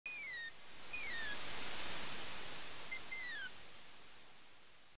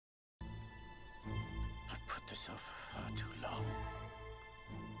myself for far too long.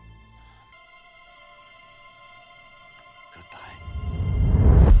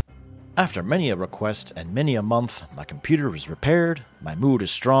 Goodbye. After many a request and many a month, my computer is repaired, my mood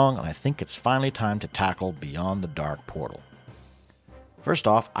is strong, and I think it's finally time to tackle Beyond the Dark Portal. First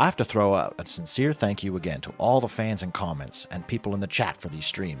off, I have to throw out a sincere thank you again to all the fans and comments and people in the chat for these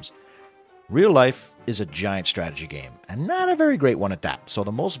streams. Real life is a giant strategy game, and not a very great one at that, so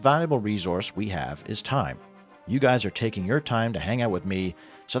the most valuable resource we have is time. You guys are taking your time to hang out with me,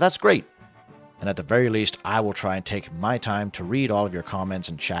 so that's great. And at the very least, I will try and take my time to read all of your comments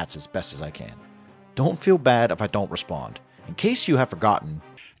and chats as best as I can. Don't feel bad if I don't respond. In case you have forgotten,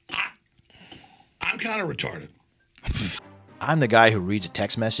 I'm kind of retarded. I'm the guy who reads a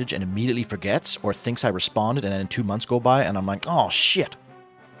text message and immediately forgets or thinks I responded, and then 2 months go by and I'm like, oh shit.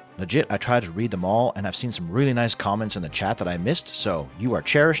 Legit, I tried to read them all, and I've seen some really nice comments in the chat that I missed, so you are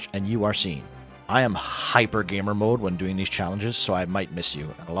cherished and you are seen. I am hyper gamer mode when doing these challenges, so I might miss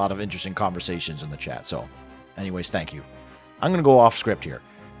you, and a lot of interesting conversations in the chat, so anyways, thank you. I'm going to go off script here.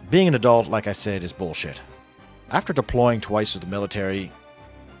 Being an adult, like I said, is bullshit. After deploying twice with the military,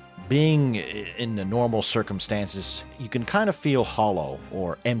 being in the normal circumstances, you can kind of feel hollow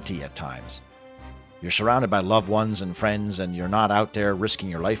or empty at times. You're surrounded by loved ones and friends, and you're not out there risking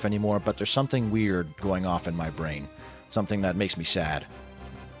your life anymore, but there's something weird going off in my brain. Something that makes me sad.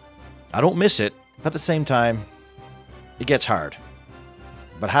 I don't miss it, but at the same time, it gets hard.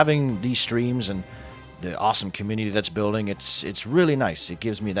 But having these streams and the awesome community that's building, it's really nice. It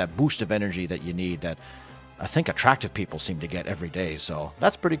gives me that boost of energy that you need that I think attractive people seem to get every day, so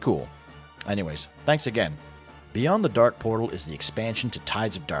that's pretty cool. Anyways, thanks again. Beyond the Dark Portal is the expansion to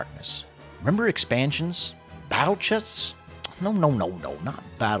Tides of Darkness. Remember expansions? Battle chests? No, not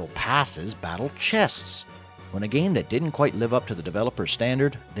battle passes, battle chests. When a game that didn't quite live up to the developer's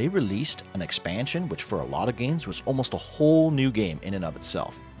standard, they released an expansion which for a lot of games was almost a whole new game in and of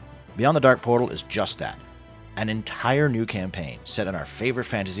itself. Beyond the Dark Portal is just that. An entire new campaign set in our favorite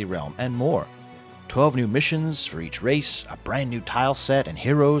fantasy realm and more. 12 new missions for each race, a brand new tile set, and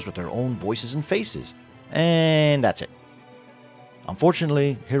heroes with their own voices and faces. And that's it.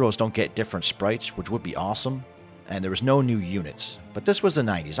 Unfortunately, heroes don't get different sprites, which would be awesome, and there was no new units, but this was the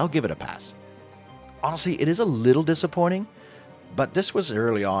 90s, I'll give it a pass. Honestly, it is a little disappointing, but this was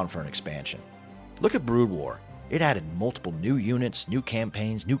early on for an expansion. Look at Brood War. It added multiple new units, new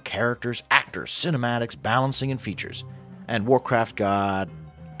campaigns, new characters, actors, cinematics, balancing, and features. And Warcraft got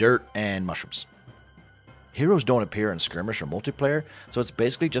dirt and mushrooms. Heroes don't appear in skirmish or multiplayer, so it's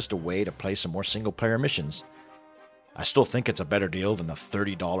basically just a way to play some more single-player missions. I still think it's a better deal than the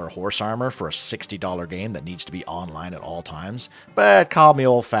 $30 horse armor for a $60 game that needs to be online at all times, but call me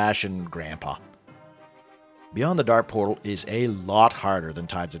old-fashioned grandpa. Beyond the Dark Portal is a lot harder than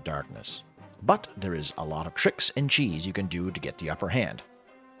Tides of Darkness, but there is a lot of tricks and cheese you can do to get the upper hand.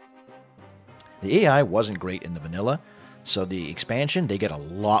 The AI wasn't great in the vanilla, so the expansion, they get a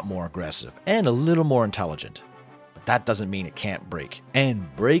lot more aggressive and a little more intelligent. But that doesn't mean it can't break,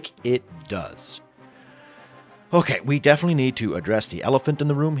 and break it does. Okay, we definitely need to address the elephant in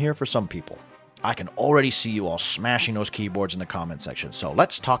the room here for some people. I can already see you all smashing those keyboards in the comment section, so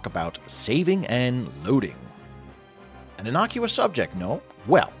let's talk about saving and loading. An innocuous subject, no?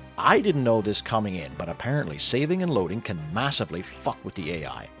 Well, I didn't know this coming in, but apparently saving and loading can massively fuck with the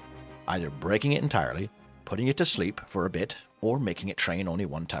AI. Either breaking it entirely, putting it to sleep for a bit, or making it train only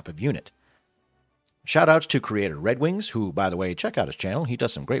one type of unit. Shoutouts to creator Red Wings, who, by the way, check out his channel, he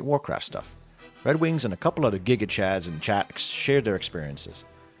does some great Warcraft stuff. Red Wings and a couple other Giga Chads in chat shared their experiences.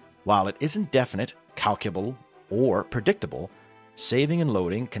 While it isn't definite, calculable, or predictable, saving and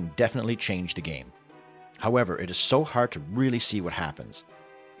loading can definitely change the game. However, it is so hard to really see what happens.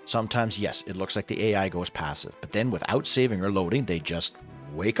 Sometimes, yes, it looks like the AI goes passive, but then without saving or loading, they just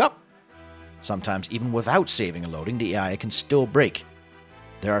wake up. Sometimes, even without saving and loading, the AI can still break.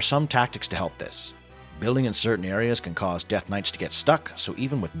 There are some tactics to help this. Building in certain areas can cause Death Knights to get stuck, so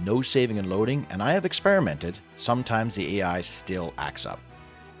even with no saving and loading, and I have experimented, sometimes the AI still acts up.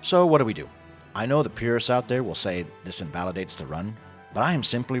 So what do? I know the purists out there will say this invalidates the run, but I am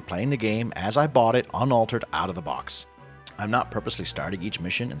simply playing the game as I bought it, unaltered, out of the box. I'm not purposely starting each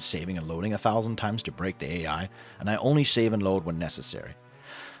mission and saving and loading 1,000 times to break the AI, and I only save and load when necessary.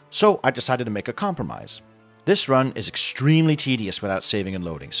 So I decided to make a compromise. This run is extremely tedious without saving and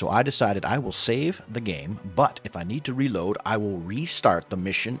loading, so I decided I will save the game, but if I need to reload, I will restart the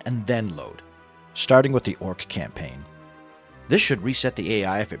mission and then load. Starting with the Orc campaign. This should reset the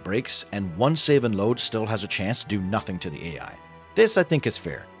AI if it breaks, and one save and load still has a chance to do nothing to the AI. This I think is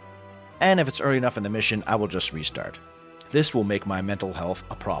fair. And if it's early enough in the mission, I will just restart. This will make my mental health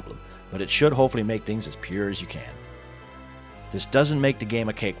a problem, but it should hopefully make things as pure as you can. This doesn't make the game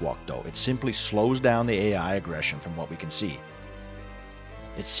a cakewalk though, it simply slows down the AI aggression from what we can see.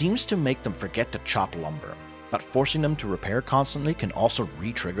 It seems to make them forget to chop lumber, but forcing them to repair constantly can also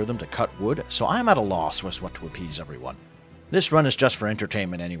re-trigger them to cut wood, so I'm at a loss with what to appease everyone. This run is just for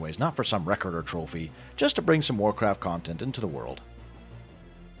entertainment anyways, not for some record or trophy, just to bring some Warcraft content into the world.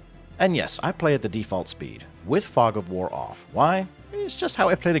 And yes, I play at the default speed, with Fog of War off. Why? It's just how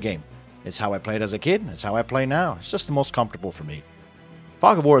I play the game. It's how I played as a kid, it's how I play now, it's just the most comfortable for me.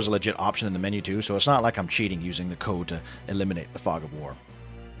 Fog of War is a legit option in the menu too, so it's not like I'm cheating using the code to eliminate the Fog of War.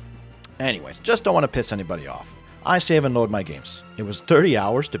 Anyways, just don't want to piss anybody off. I save and load my games. It was 30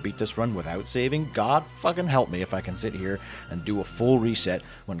 hours to beat this run without saving. God fucking help me if I can sit here and do a full reset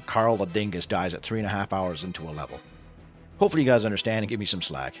when Carl the Dingus dies at 3.5 hours into a level. Hopefully you guys understand and give me some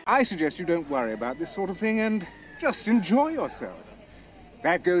slack. I suggest you don't worry about this sort of thing and just enjoy yourself.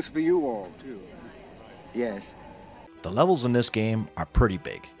 That goes for you all, too. Yes. The levels in this game are pretty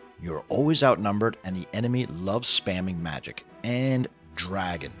big. You're always outnumbered and the enemy loves spamming magic. And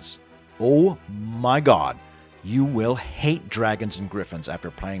dragons. Oh my god. You will hate dragons and griffins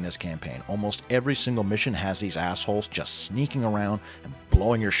after playing this campaign. Almost every single mission has these assholes just sneaking around and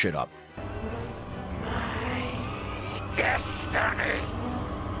blowing your shit up. Destiny!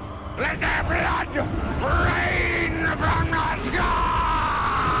 Let their blood rain from the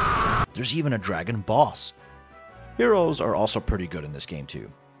sky! There's even a dragon boss. Heroes are also pretty good in this game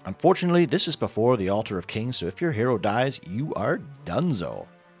too. Unfortunately, this is before the Altar of Kings, so if your hero dies, you are donezo.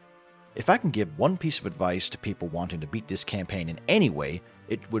 If I can give one piece of advice to people wanting to beat this campaign in any way,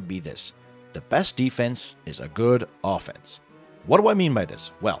 it would be this. The best defense is a good offense. What do I mean by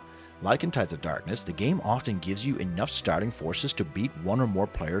this? Well, like in Tides of Darkness, the game often gives you enough starting forces to beat one or more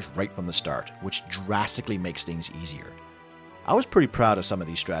players right from the start, which drastically makes things easier. I was pretty proud of some of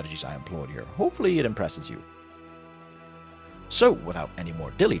these strategies I employed here. Hopefully it impresses you. So, without any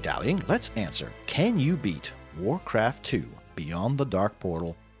more dilly-dallying, let's answer, can you beat Warcraft 2 Beyond the Dark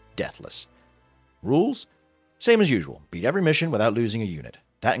Portal Deathless? Rules? Same as usual. Beat every mission without losing a unit.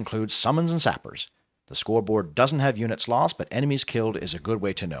 That includes summons and sappers. The scoreboard doesn't have units lost, but enemies killed is a good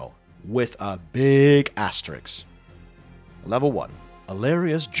way to know. With a big asterisk. Level 1.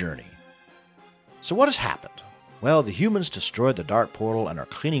 Alaria's Journey. So what has happened? Well, the humans destroyed the Dark Portal and are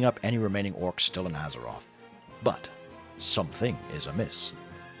cleaning up any remaining orcs still in Azeroth. But something is amiss.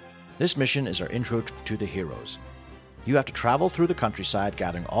 This mission is our intro to the heroes. You have to travel through the countryside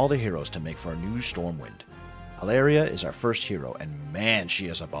gathering all the heroes to make for a new Stormwind. Alaria is our first hero, and man, she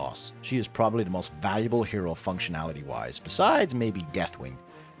is a boss. She is probably the most valuable hero functionality-wise, besides maybe Deathwing.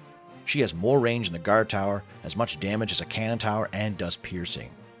 She has more range in the guard tower, as much damage as a cannon tower, and does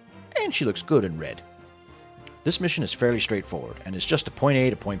piercing. And she looks good in red. This mission is fairly straightforward, and is just a point A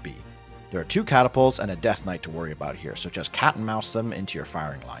to point B. There are 2 catapults and a Death Knight to worry about here, so just cat and mouse them into your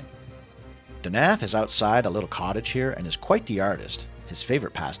firing line. Denath is outside a little cottage here and is quite the artist. His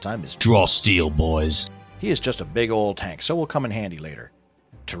favorite pastime is draw steel, boys. He is just a big old tank, so will come in handy later.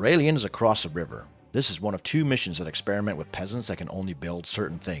 Terralion is across the river. This is one of 2 missions that experiment with peasants that can only build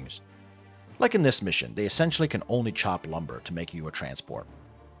certain things. Like in this mission, they essentially can only chop lumber to make you a transport.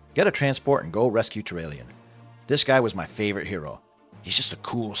 Get a transport and go rescue Terralion. This guy was my favorite hero. He's just a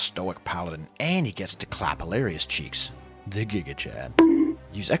cool, stoic paladin, and he gets to clap Alaria's cheeks. The Giga Chad.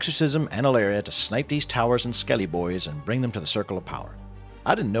 Use Exorcism and Alaria to snipe these towers and skelly boys and bring them to the Circle of Power.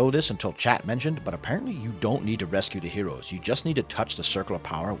 I didn't know this until chat mentioned, but apparently you don't need to rescue the heroes, you just need to touch the Circle of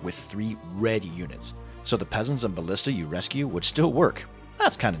Power with 3 red units. So the peasants and ballista you rescue would still work.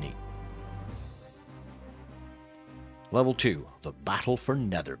 That's kinda neat. Level 2, the Battle for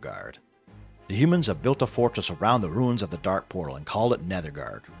Nethergard. The humans have built a fortress around the ruins of the Dark Portal and called it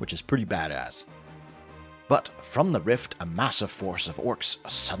Nethergard, which is pretty badass. But from the rift, a massive force of orcs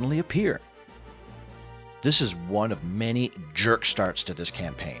suddenly appear. This is one of many jerk starts to this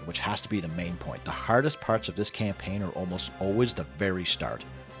campaign, which has to be the main point. The hardest parts of this campaign are almost always the very start.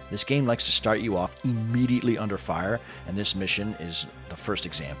 This game likes to start you off immediately under fire, and this mission is the first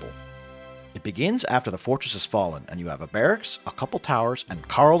example. It begins after the fortress has fallen, and you have a barracks, a couple towers, and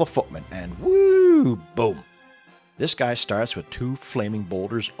Carl the Footman, and woo, boom. This guy starts with 2 flaming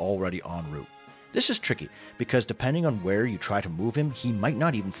boulders already en route. This is tricky, because depending on where you try to move him, he might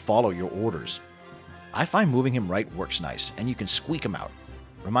not even follow your orders. I find moving him right works nice, and you can squeak him out.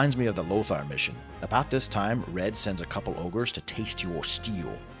 Reminds me of the Lothar mission. About this time, Red sends a couple ogres to taste your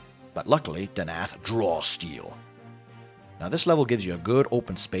steel. But luckily, Denath draws steel. Now this level gives you a good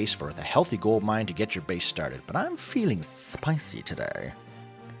open space for the healthy gold mine to get your base started, but I'm feeling spicy today.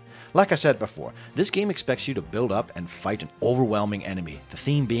 Like I said before, this game expects you to build up and fight an overwhelming enemy, the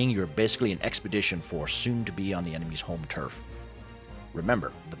theme being you're basically an expedition force soon to be on the enemy's home turf.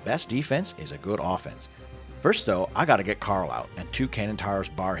 Remember, the best defense is a good offense. First though, I gotta get Carl out, and 2 cannon towers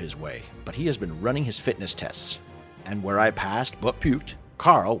bar his way, but he has been running his fitness tests, and where I passed but puked,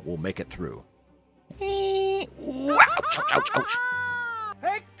 Carl will make it through. Ouch, ouch, ouch, ouch.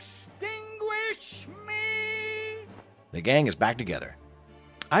 Extinguish me! The gang is back together.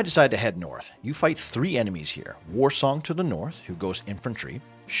 I decide to head north. You fight 3 enemies here. Warsong to the north, who goes infantry,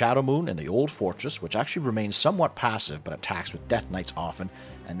 Shadow Moon in the old fortress, which actually remains somewhat passive but attacks with Death Knights often,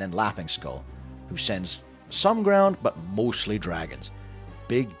 and then Laughing Skull, who sends some ground but mostly dragons.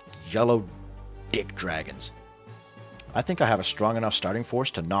 Big yellow dick dragons. I think I have a strong enough starting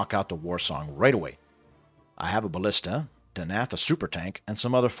force to knock out the Warsong right away. I have a ballista, Denath a super tank, and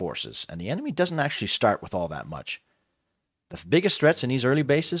some other forces, and the enemy doesn't actually start with all that much. The biggest threats in these early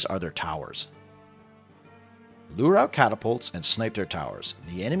bases are their towers. Lure out catapults and snipe their towers.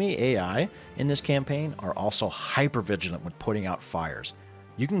 The enemy AI in this campaign are also hyper-vigilant when putting out fires.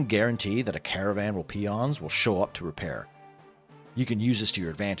 You can guarantee that a caravan of peons will show up to repair. You can use this to your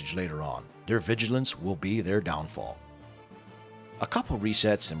advantage later on. Their vigilance will be their downfall. A couple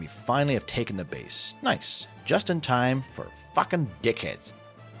resets and we finally have taken the base. Nice. Just in time for fucking dickheads.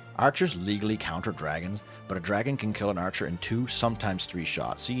 Archers legally counter dragons, but a dragon can kill an archer in 2, sometimes 3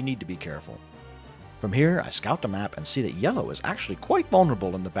 shots, so you need to be careful. From here, I scout the map and see that yellow is actually quite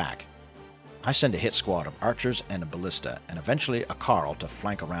vulnerable in the back. I send a hit squad of archers and a ballista, and eventually a Carl to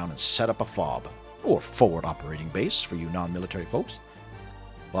flank around and set up a FOB, or forward operating base for you non-military folks.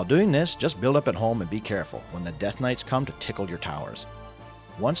 While doing this, just build up at home and be careful when the Death Knights come to tickle your towers.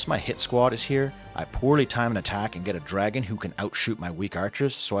 Once my hit squad is here, I poorly time an attack and get a dragon who can outshoot my weak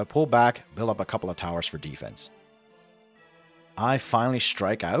archers, so I pull back, build up a couple of towers for defense. I finally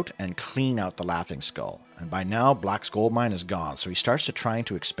strike out and clean out the Laughing Skull, and by now Black's gold mine is gone, so he starts to trying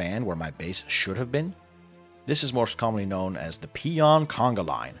to expand where my base should have been. This is most commonly known as the Peon Conga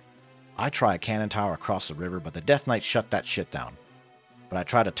Line. I try a cannon tower across the river, but the Death Knights shut that shit down. But I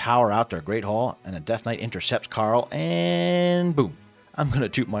try to tower out their Great Hall, and a Death Knight intercepts Carl, and boom. I'm going to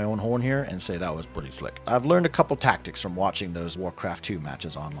toot my own horn here and say that was pretty slick. I've learned a couple tactics from watching those Warcraft 2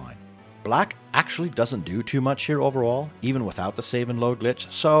 matches online. Black actually doesn't do too much here overall, even without the save and load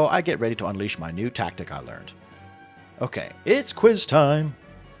glitch, so I get ready to unleash my new tactic I learned. Okay, it's quiz time!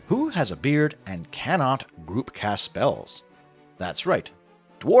 Who has a beard and cannot group cast spells? That's right,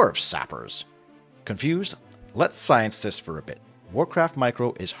 dwarf sappers. Confused? Let's science this for a bit. Warcraft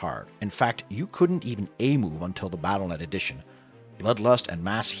Micro is hard. In fact, you couldn't even A-move until the Battle.net edition. Bloodlust and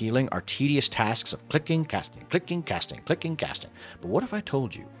mass healing are tedious tasks of clicking, casting, clicking, casting, clicking, casting. But what if I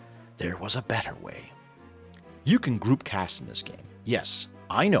told you there was a better way? You can group cast in this game. Yes,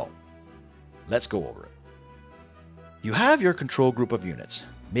 I know. Let's go over it. You have your control group of units.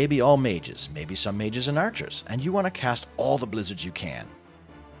 Maybe all mages, maybe some mages and archers, and you want to cast all the blizzards you can.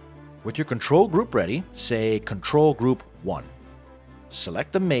 With your control group ready, say Control Group 1.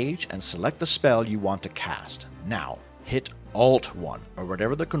 Select the mage and select the spell you want to cast. Now, hit Alt 1, or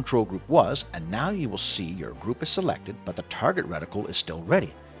whatever the control group was, and now you will see your group is selected, but the target reticle is still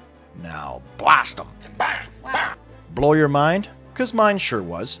ready. Now, blast them! Blow your mind? Because mine sure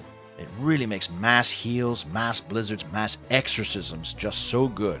was. It really makes mass heals, mass blizzards, mass exorcisms just so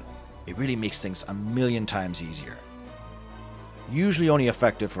good. It really makes things a million times easier. Usually only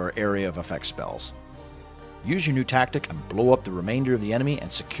effective for area of effect spells. Use your new tactic and blow up the remainder of the enemy and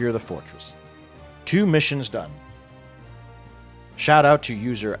secure the fortress. 2 missions done. Shout out to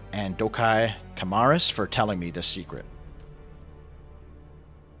user Andokai Kamaris for telling me this secret.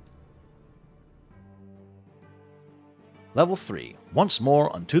 Level 3. Once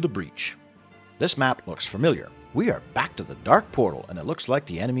more unto the breach. This map looks familiar. We are back to the Dark Portal and it looks like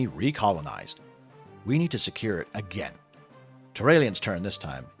the enemy recolonized. We need to secure it again. Terralian's turn this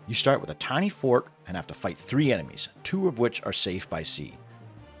time. You start with a tiny fort and have to fight 3 enemies, 2 of which are safe by sea.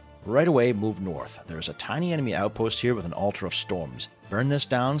 Right away, move north. There's a tiny enemy outpost here with an altar of storms. Burn this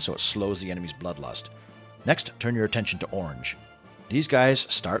down so it slows the enemy's bloodlust. Next, turn your attention to orange. These guys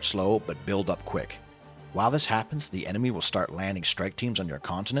start slow but build up quick. While this happens, the enemy will start landing strike teams on your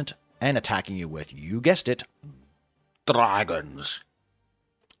continent and attacking you with, you guessed it, dragons.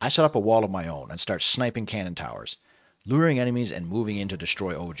 I set up a wall of my own and start sniping cannon towers, luring enemies and moving in to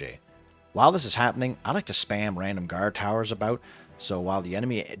destroy OJ. While this is happening, I like to spam random guard towers about, so while the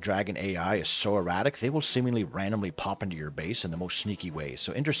enemy dragon AI is so erratic, they will seemingly randomly pop into your base in the most sneaky ways,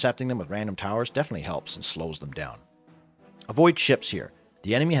 so intercepting them with random towers definitely helps and slows them down. Avoid ships here.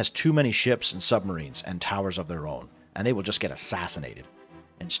 The enemy has too many ships and submarines and towers of their own, and they will just get assassinated.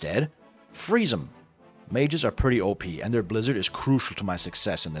 Instead, freeze them. Mages are pretty OP, and their blizzard is crucial to my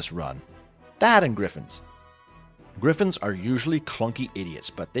success in this run. That and griffins. Griffins are usually clunky idiots,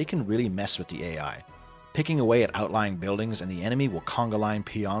 but they can really mess with the AI. Picking away at outlying buildings, and the enemy will conga line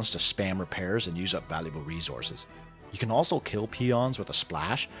peons to spam repairs and use up valuable resources. You can also kill peons with a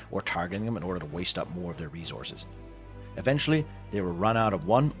splash or targeting them in order to waste up more of their resources. Eventually, they will run out of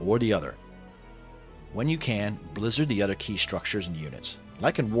one or the other. When you can, blizzard the other key structures and units.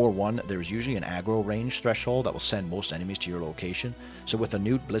 Like in War 1, there is usually an aggro range threshold that will send most enemies to your location, so with the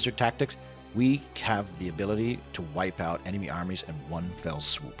new blizzard tactics, we have the ability to wipe out enemy armies in one fell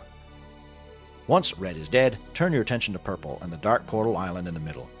swoop. Once red is dead, turn your attention to purple and the Dark Portal Island in the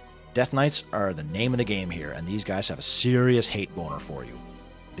middle. Death Knights are the name of the game here, and these guys have a serious hate boner for you.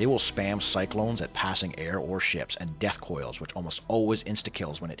 They will spam cyclones at passing air or ships, and death coils, which almost always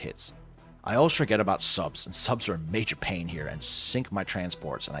insta-kills when it hits. I always forget about subs, and subs are a major pain here and sink my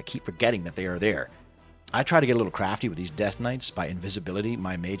transports, and I keep forgetting that they are there. I try to get a little crafty with these Death Knights by invisibility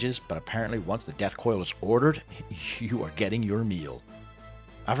my mages, but apparently once the death coil is ordered, you are getting your meal.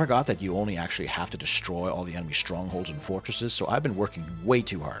 I forgot that you only actually have to destroy all the enemy strongholds and fortresses, so I've been working way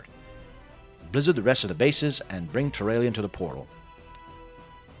too hard. Blizzard the rest of the bases and bring Terralion to the portal.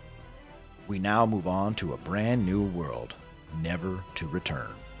 We now move on to a brand new world, never to return.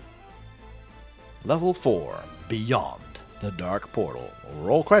 Level 4, Beyond the Dark Portal.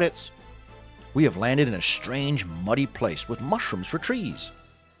 Roll credits. We have landed in a strange, muddy place with mushrooms for trees.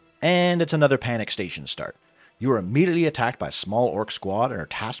 And it's another panic station start. You are immediately attacked by a small orc squad and are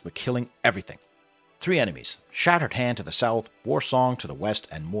tasked with killing everything. 3 enemies, Shattered Hand to the south, Warsong to the west,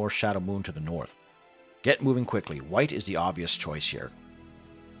 and more Shadow Moon to the north. Get moving quickly, white is the obvious choice here.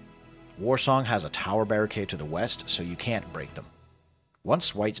 Warsong has a tower barricade to the west, so you can't break them.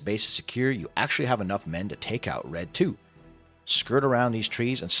 Once white's base is secure, you actually have enough men to take out red too. Skirt around these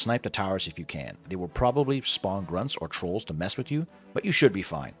trees and snipe the towers if you can. They will probably spawn grunts or trolls to mess with you, but you should be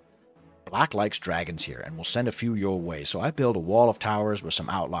fine. Black likes dragons here and will send a few your way, so I build a wall of towers with some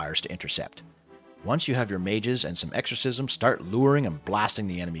outliers to intercept. Once you have your mages and some exorcism, start luring and blasting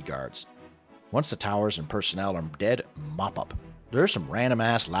the enemy guards. Once the towers and personnel are dead, mop up. There are some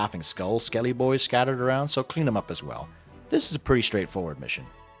random-ass laughing skull skelly boys scattered around, so clean them up as well. This is a pretty straightforward mission.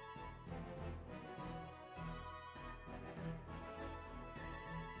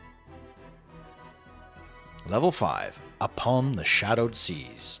 Level 5, Upon the Shadowed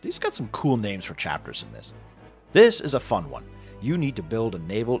Seas. These got some cool names for chapters in this. This is a fun one. You need to build a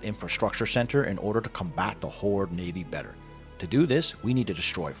naval infrastructure center in order to combat the Horde Navy better. To do this, we need to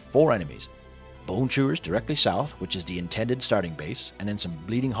destroy 4 enemies. Bone Chewers directly south, which is the intended starting base, and then some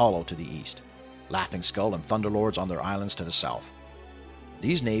Bleeding Hollow to the east. Laughing Skull and Thunderlords on their islands to the south.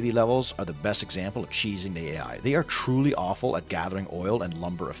 These Navy levels are the best example of cheesing the AI. They are truly awful at gathering oil and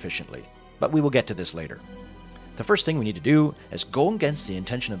lumber efficiently, but we will get to this later. The first thing we need to do is go against the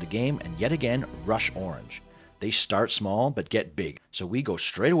intention of the game and yet again rush orange. They start small but get big, so we go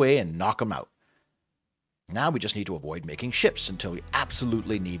straight away and knock them out. Now we just need to avoid making ships until we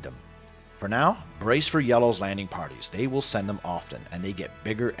absolutely need them. For now, brace for yellow's landing parties. They will send them often, and they get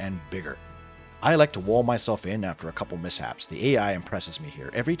bigger and bigger. I like to wall myself in after a couple mishaps. The AI impresses me here.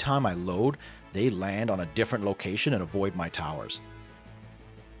 Every time I load, they land on a different location and avoid my towers.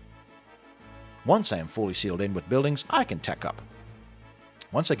 Once I am fully sealed in with buildings, I can tech up.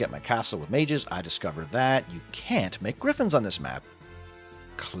 Once I get my castle with mages, I discover that you can't make griffins on this map.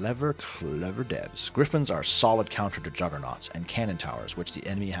 Clever, clever devs. Griffins are a solid counter to juggernauts and cannon towers, which the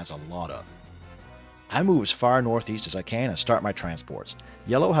enemy has a lot of. I move as far northeast as I can and start my transports.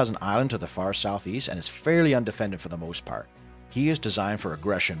 Yellow has an island to the far southeast and is fairly undefended for the most part. He is designed for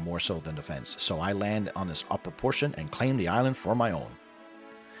aggression more so than defense, so I land on this upper portion and claim the island for my own.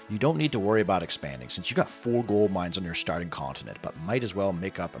 You don't need to worry about expanding, since you got 4 gold mines on your starting continent, but might as well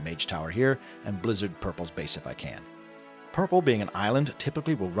make up a mage tower here and blizzard Purple's base if I can. Purple, being an island,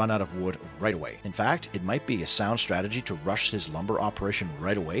 typically will run out of wood right away. In fact, it might be a sound strategy to rush his lumber operation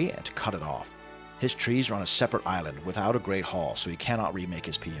right away and to cut it off. His trees are on a separate island without a great hall, so he cannot remake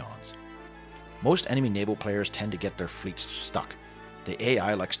his peons. Most enemy naval players tend to get their fleets stuck. The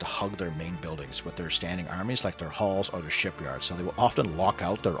AI likes to hug their main buildings with their standing armies like their halls or their shipyards, so they will often lock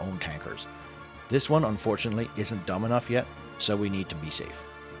out their own tankers. This one, unfortunately, isn't dumb enough yet, so we need to be safe.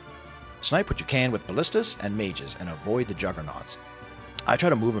 Snipe what you can with ballistas and mages and avoid the juggernauts. I try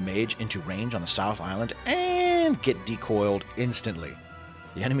to move a mage into range on the South Island and get decoiled instantly.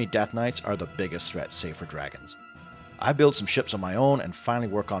 The enemy Death Knights are the biggest threat, save for dragons. I build some ships on my own and finally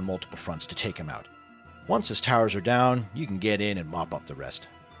work on multiple fronts to take him out. Once his towers are down, you can get in and mop up the rest.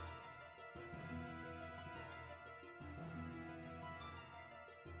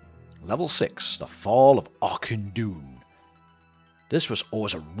 Level 6, The Fall of Auchindoun. This was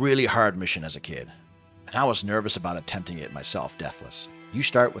always a really hard mission as a kid, and I was nervous about attempting it myself, Deathless. You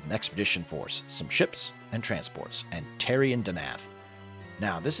start with an expedition force, some ships and transports, and Terry and Danath.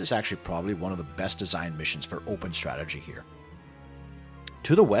 Now, this is actually probably one of the best designed missions for open strategy here.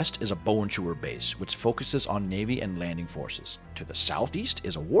 To the west is a bow and chewer base, which focuses on navy and landing forces. To the southeast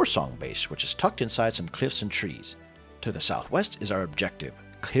is a warsong base, which is tucked inside some cliffs and trees. To the southwest is our objective,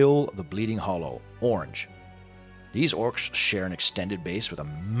 kill the Bleeding Hollow, Orange. These orcs share an extended base with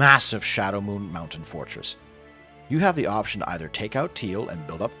a massive Shadow Moon mountain fortress. You have the option to either take out Teal and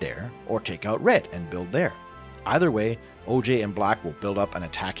build up there, or take out Red and build there. Either way, OJ and Black will build up and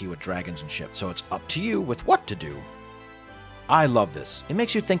attack you with dragons and ships, so it's up to you with what to do. I love this. It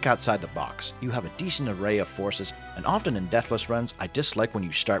makes you think outside the box. You have a decent array of forces, and often in Deathless runs, I dislike when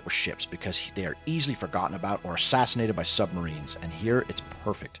you start with ships because they are easily forgotten about or assassinated by submarines, and here it's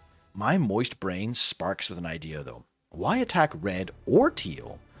perfect. My moist brain sparks with an idea though. Why attack Red or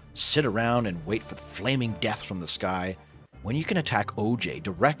Teal? Sit around and wait for the flaming death from the sky when you can attack OJ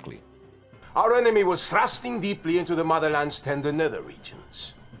directly. Our enemy was thrusting deeply into the Motherland's tender nether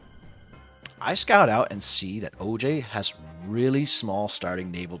regions. I scout out and see that OJ has really small starting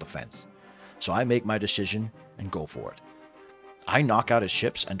naval defense, so I make my decision and go for it. I knock out his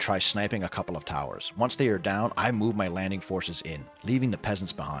ships and try sniping a couple of towers. Once they are down, I move my landing forces in, leaving the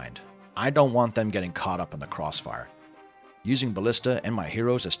peasants behind. I don't want them getting caught up in the crossfire. Using ballista and my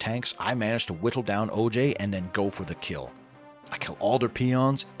heroes as tanks, I manage to whittle down OJ and then go for the kill. I kill all their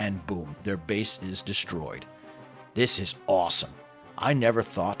peons and boom, their base is destroyed. This is awesome. I never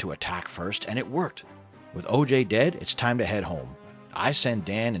thought to attack first, and it worked. With OJ dead, it's time to head home. I send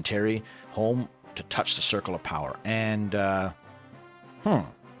Dan and Terry home to touch the circle of power, and, the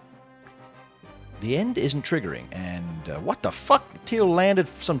end isn't triggering, and, what the fuck? Teal landed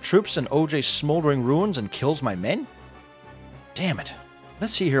some troops in OJ's smoldering ruins and kills my men? Damn it.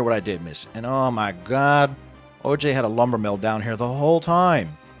 Let's see here what I did miss, and oh my god, OJ had a lumber mill down here the whole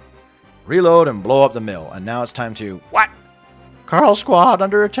time. Reload and blow up the mill, and now it's time to, what? Carl squad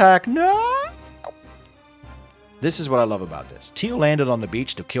under attack, no! This is what I love about this. Teal landed on the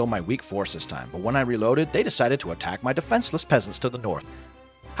beach to kill my weak force this time, but when I reloaded, they decided to attack my defenseless peasants to the north.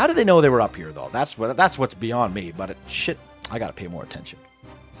 How did they know they were up here, though? That's what's beyond me, but shit, I gotta pay more attention.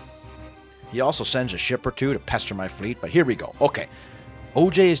 He also sends a ship or two to pester my fleet, but here we go. Okay,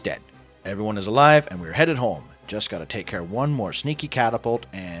 OJ is dead. Everyone is alive, and we're headed home. Just gotta take care of one more sneaky catapult,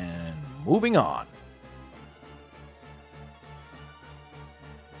 and moving on.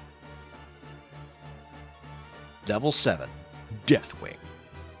 Level 7, Deathwing.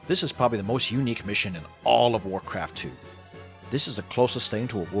 This is probably the most unique mission in all of Warcraft 2. This is the closest thing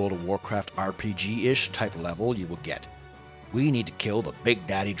to a World of Warcraft RPG-ish type level you will get. We need to kill the Big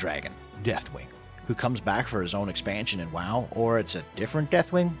Daddy Dragon, Deathwing, who comes back for his own expansion in WoW, or it's a different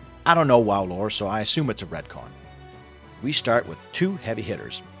Deathwing? I don't know WoW lore, so I assume it's a retcon. We start with two heavy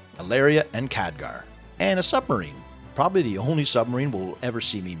hitters, Ilaria and Khadgar, and a submarine, probably the only submarine we'll ever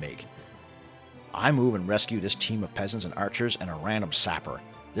see me make. I move and rescue this team of peasants and archers and a random sapper.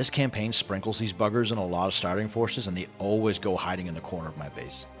 This campaign sprinkles these buggers in a lot of starting forces, and they always go hiding in the corner of my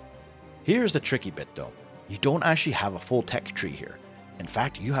base. Here's the tricky bit though. You don't actually have a full tech tree here. In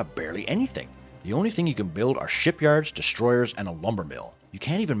fact, you have barely anything. The only thing you can build are shipyards, destroyers, and a lumber mill. You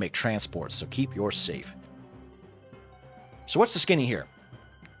can't even make transports, so keep yours safe. So what's the skinny here?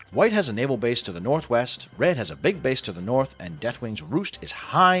 White has a naval base to the northwest, Red has a big base to the north, and Deathwing's roost is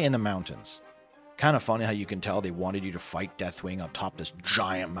high in the mountains. Kind of funny how you can tell they wanted you to fight Deathwing on top of this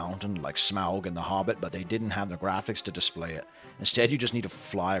giant mountain like Smaug in The Hobbit, but they didn't have the graphics to display it. Instead, you just need to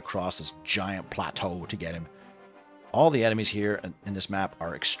fly across this giant plateau to get him. All the enemies here in this map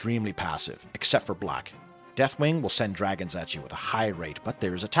are extremely passive, except for Black. Deathwing will send dragons at you with a high rate, but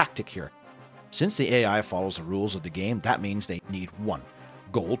there's a tactic here. Since the AI follows the rules of the game, that means they need 1.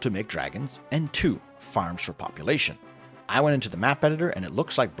 Gold to make dragons, and 2. Farms for population. I went into the map editor, and it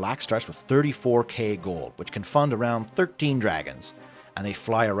looks like Black starts with 34k gold, which can fund around 13 dragons, and they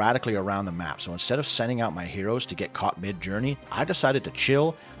fly erratically around the map, so instead of sending out my heroes to get caught mid-journey, I decided to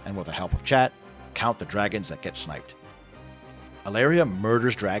chill, and with the help of chat, count the dragons that get sniped. Ilaria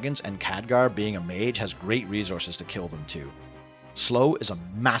murders dragons, and Khadgar, being a mage, has great resources to kill them too. Slow is a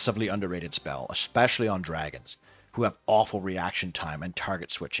massively underrated spell, especially on dragons, who have awful reaction time and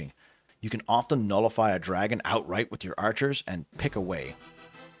target switching. You can often nullify a dragon outright with your archers and pick away.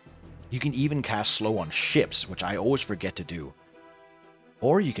 You can even cast slow on ships, which I always forget to do.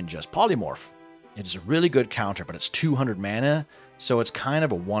 Or you can just polymorph. It is a really good counter, but it's 200 mana, so it's kind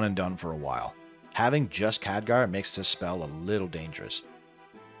of a one and done for a while. Having just Khadgar makes this spell a little dangerous.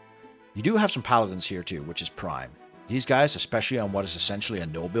 You do have some paladins here too, which is prime. These guys, especially on what is essentially a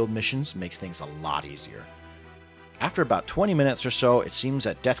no-build missions, makes things a lot easier. After about 20 minutes or so, it seems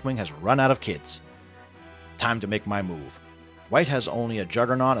that Deathwing has run out of kids. Time to make my move. White has only a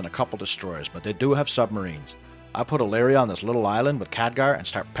Juggernaut and a couple destroyers, but they do have submarines. I put Ilaria on this little island with Khadgar and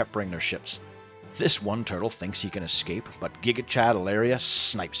start peppering their ships. This one turtle thinks he can escape, but Giga Chad Ilaria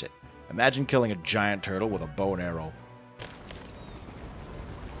snipes it. Imagine killing a giant turtle with a bow and arrow.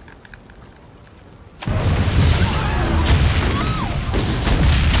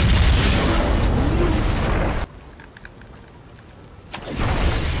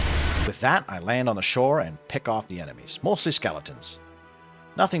 With that, I land on the shore and pick off the enemies, mostly skeletons.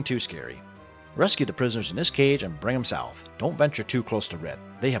 Nothing too scary. Rescue the prisoners in this cage and bring them south. Don't venture too close to Red.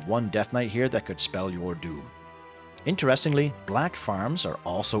 They have one Death Knight here that could spell your doom. Interestingly, black farms are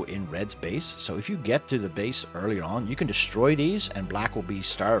also in Red's base, so if you get to the base earlier on, you can destroy these and black will be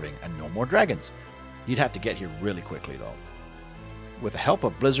starving and no more dragons. You'd have to get here really quickly though. With the help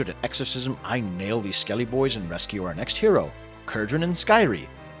of Blizzard and Exorcism, I nail these Skelly boys and rescue our next hero, Kurdran and Skyrie.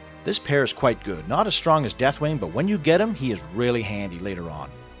 This pair is quite good, not as strong as Deathwing, but when you get him, he is really handy later on.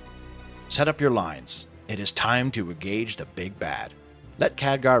 Set up your lines. It is time to engage the big bad. Let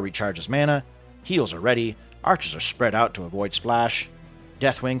Khadgar recharge his mana, heals are ready, archers are spread out to avoid splash.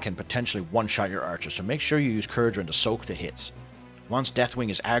 Deathwing can potentially one-shot your archers, so make sure you use Kurdran to soak the hits. Once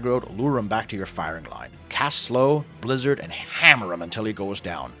Deathwing is aggroed, lure him back to your firing line. Cast slow, Blizzard, and hammer him until he goes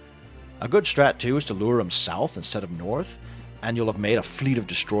down. A good strat too is to lure him south instead of north, and you'll have made a fleet of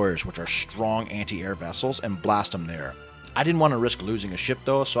destroyers, which are strong anti-air vessels, and blast them there. I didn't want to risk losing a ship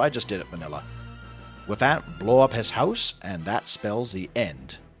though, so I just did it vanilla. With that, blow up his house, and that spells the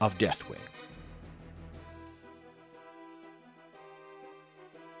end of Deathwing.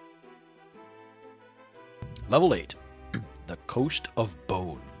 Level 8. The Coast of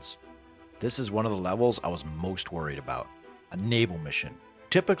Bones. This is one of the levels I was most worried about. A naval mission.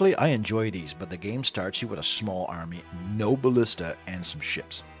 Typically, I enjoy these, but the game starts you with a small army, no ballista, and some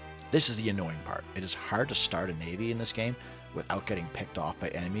ships. This is the annoying part. It is hard to start a navy in this game without getting picked off by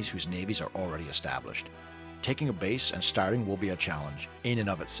enemies whose navies are already established. Taking a base and starting will be a challenge in and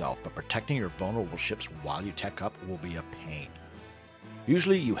of itself, but protecting your vulnerable ships while you tech up will be a pain.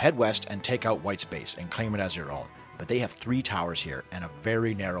 Usually you head west and take out White's base and claim it as your own, but they have 3 towers here and a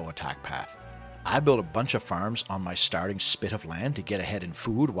very narrow attack path. I build a bunch of farms on my starting spit of land to get ahead in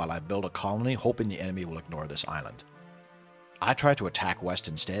food while I build a colony hoping the enemy will ignore this island. I try to attack west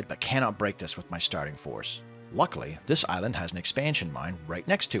instead, but cannot break this with my starting force. Luckily, this island has an expansion mine right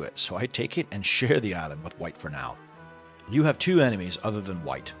next to it, so I take it and share the island with White for now. You have 2 enemies other than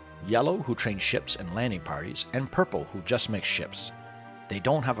White. Yellow, who trains ships and landing parties, and Purple, who just makes ships. They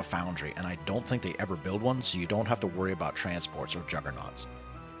don't have a foundry, and I don't think they ever build one, so you don't have to worry about transports or juggernauts.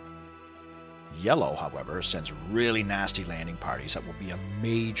 Yellow, however, sends really nasty landing parties that will be a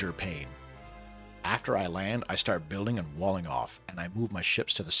major pain. After I land, I start building and walling off, and I move my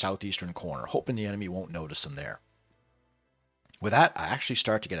ships to the southeastern corner, hoping the enemy won't notice them there. With that, I actually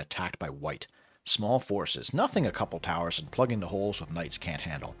start to get attacked by White. Small forces, nothing a couple towers, and plugging the holes with knights can't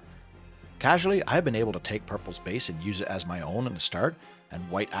handle. Casually, I have been able to take Purple's base and use it as my own in the start, and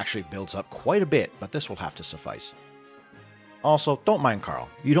White actually builds up quite a bit, but this will have to suffice. Also, don't mind Carl.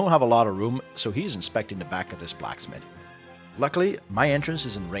 You don't have a lot of room, so he's inspecting the back of this blacksmith. Luckily, my entrance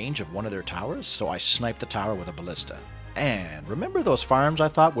is in range of one of their towers, so I snipe the tower with a ballista. And remember those farms I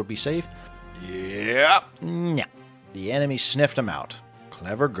thought would be safe? Yep. Nah. The enemy sniffed them out.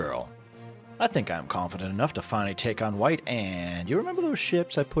 Clever girl. I think I'm confident enough to finally take on White, and you remember those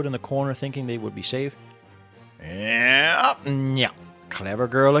ships I put in the corner thinking they would be safe? Yep. Nah. Clever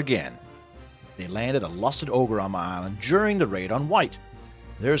girl again. They landed a lusted ogre on my island during the raid on White.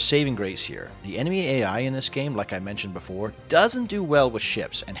 There's saving grace here. The enemy AI in this game, like I mentioned before, doesn't do well with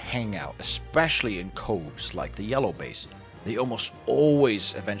ships and hang out, especially in coves like the yellow base. They almost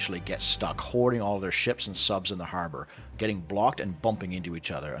always eventually get stuck, hoarding all their ships and subs in the harbor, getting blocked and bumping into each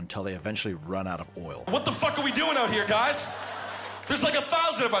other until they eventually run out of oil. What the fuck are we doing out here, guys? There's like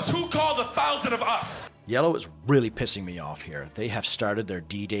 1,000 of us. Who called 1,000 of us? Yellow is really pissing me off here. They have started their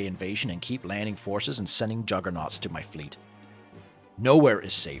D-Day invasion and keep landing forces and sending juggernauts to my fleet. Nowhere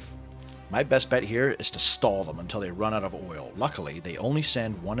is safe. My best bet here is to stall them until they run out of oil. Luckily, they only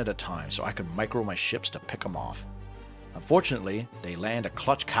send one at a time, so I can micro my ships to pick them off. Unfortunately, they land a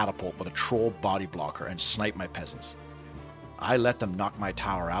clutch catapult with a troll body blocker and snipe my peasants. I let them knock my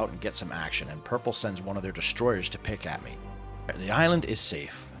tower out and get some action, and Purple sends one of their destroyers to pick at me. The island is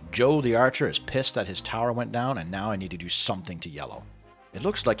safe. Joe the archer is pissed that his tower went down, and now I need to do something to Yellow. It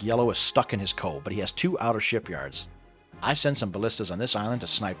looks like Yellow is stuck in his cove, but he has 2 outer shipyards. I sent some ballistas on this island to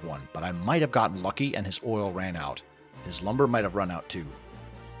snipe one, but I might have gotten lucky and his oil ran out. His lumber might have run out too.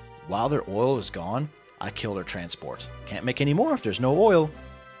 While their oil is gone, I kill their transport. Can't make any more if there's no oil.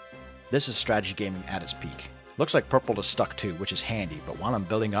 This is strategy gaming at its peak. Looks like purple is stuck too, which is handy, but while I'm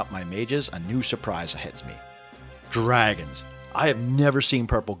building up my mages, a new surprise hits me. Dragons. I have never seen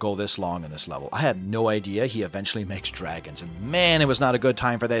purple go this long in this level. I had no idea he eventually makes dragons, and man, it was not a good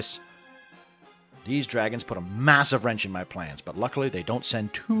time for this. These dragons put a massive wrench in my plans, but luckily they don't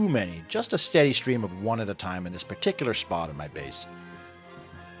send too many, just a steady stream of one at a time in this particular spot in my base.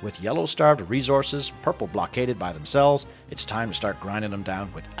 With yellow starved of resources, purple blockaded by themselves, it's time to start grinding them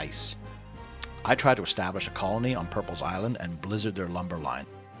down with ice. I try to establish a colony on Purple's island and blizzard their lumber line.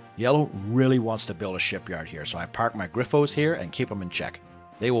 Yellow really wants to build a shipyard here, so I park my Griffos here and keep them in check.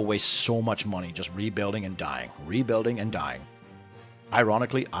 They will waste so much money just rebuilding and dying, rebuilding and dying.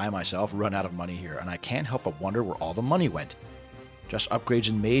 Ironically, I myself run out of money here, and I can't help but wonder where all the money went. Just upgrades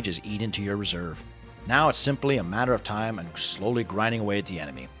and mages eat into your reserve. Now it's simply a matter of time and slowly grinding away at the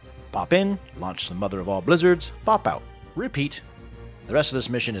enemy. Pop in, launch the mother of all blizzards, pop out. Repeat. The rest of this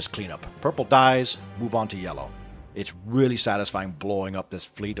mission is cleanup. Purple dies, move on to yellow. It's really satisfying blowing up this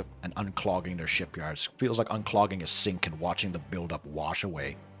fleet and unclogging their shipyards. Feels like unclogging a sink and watching the buildup wash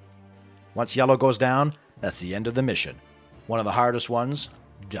away. Once yellow goes down, that's the end of the mission. One of the hardest ones,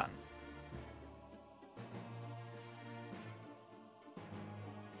 done.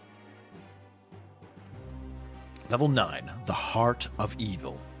 Level 9, The Heart of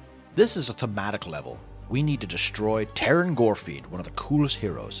Evil. This is a thematic level. We need to destroy Terran Gorefeed, one of the coolest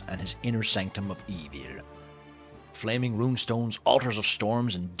heroes, and his inner sanctum of evil. Flaming runestones, altars of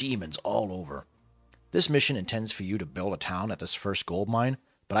storms, and demons all over. This mission intends for you to build a town at this first gold mine,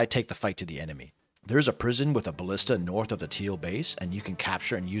 but I take the fight to the enemy. There's a prison with a ballista north of the Teal base, and you can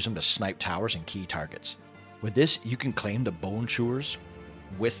capture and use them to snipe towers and key targets. With this, you can claim the Bone Chewers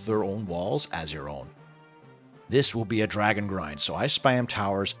with their own walls as your own. This will be a dragon grind, so I spam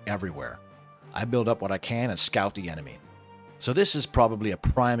towers everywhere. I build up what I can and scout the enemy. So this is probably a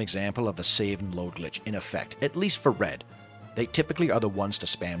prime example of the save and load glitch in effect, at least for red. They typically are the ones to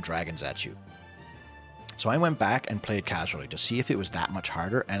spam dragons at you. So I went back and played casually to see if it was that much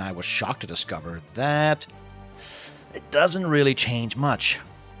harder, and I was shocked to discover that it doesn't really change much.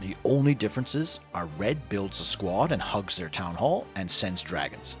 The only differences are red builds a squad and hugs their town hall and sends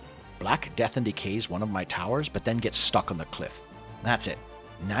dragons. Black death and decays one of my towers but then gets stuck on the cliff. That's it.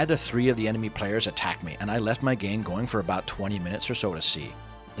 Neither 3 of the enemy players attacked me, and I left my game going for about 20 minutes or so to see.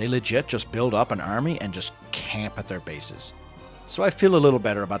 They legit just build up an army and just camp at their bases. So I feel a little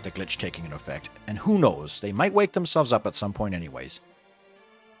better about the glitch taking an effect, and who knows, they might wake themselves up at some point anyways.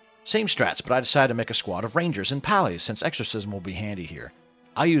 Same strats, but I decided to make a squad of rangers and pallies since exorcism will be handy here.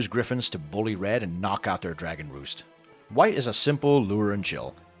 I use griffins to bully red and knock out their dragon roost. White is a simple lure and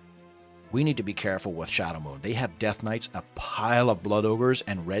chill. We need to be careful with Shadow Moon. They have Death Knights, a pile of Blood Ogres,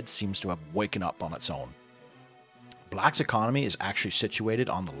 and red seems to have waken up on its own. Black's economy is actually situated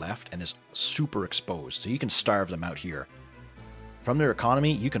on the left and is super exposed, so you can starve them out here. From their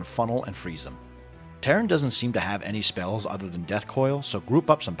economy, you can funnel and freeze them. Terran doesn't seem to have any spells other than Death Coil, so group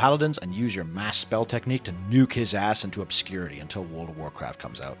up some paladins and use your mass spell technique to nuke his ass into obscurity until World of Warcraft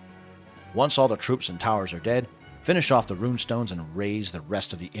comes out. Once all the troops and towers are dead, finish off the runestones and raise the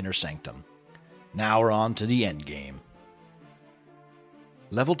rest of the inner sanctum. Now we're on to the end game.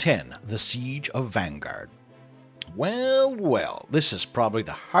 Level 10, The Siege of Vanguard. Well, this is probably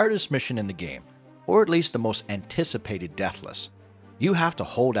the hardest mission in the game, or at least the most anticipated Deathless. You have to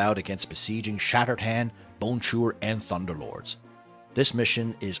hold out against besieging Shattered Hand, Bone Chewer, and Thunderlords. This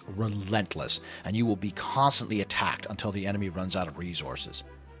mission is relentless, and you will be constantly attacked until the enemy runs out of resources.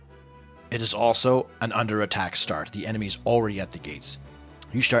 It is also an under-attack start. The enemy's already at the gates.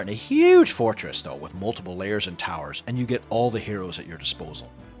 You start in a huge fortress, though, with multiple layers and towers, and you get all the heroes at your disposal.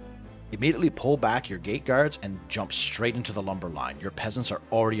 Immediately pull back your gate guards and jump straight into the lumber line. Your peasants are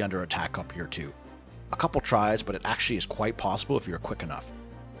already under attack up here, too. A couple tries, but it actually is quite possible if you're quick enough.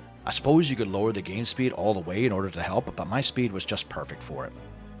 I suppose you could lower the game speed all the way in order to help, but my speed was just perfect for it.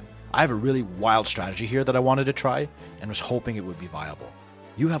 I have a really wild strategy here that I wanted to try, and was hoping it would be viable.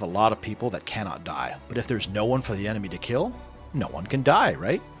 You have a lot of people that cannot die, but if there's no one for the enemy to kill, no one can die,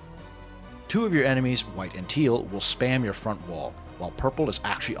 right? 2 of your enemies, white and teal, will spam your front wall, while purple is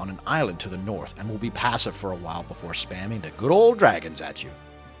actually on an island to the north and will be passive for a while before spamming the good old dragons at you.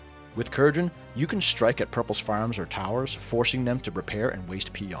 With Kurgan, you can strike at purple's farms or towers, forcing them to repair and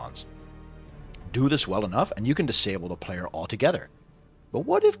waste peons. Do this well enough and you can disable the player altogether. But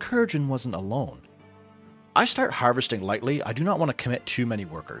what if Kurgan wasn't alone? I start harvesting lightly. I do not want to commit too many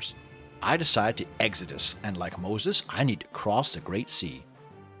workers. I decide to exodus, and like Moses, I need to cross the Great Sea.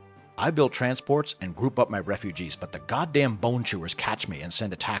 I build transports and group up my refugees, but the goddamn bone chewers catch me and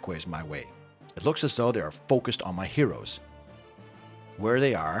send attack waves my way. It looks as though they are focused on my heroes, where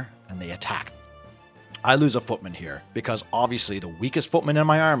they are, and they attack. I lose a footman here, because obviously the weakest footman in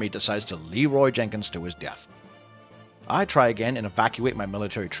my army decides to Leroy Jenkins to his death. I try again and evacuate my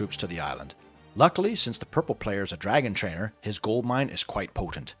military troops to the island. Luckily, since the purple player is a dragon trainer, his gold mine is quite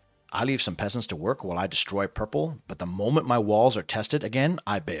potent. I leave some peasants to work while I destroy purple, but the moment my walls are tested again,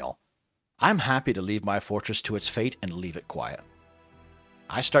 I bail. I'm happy to leave my fortress to its fate and leave it quiet.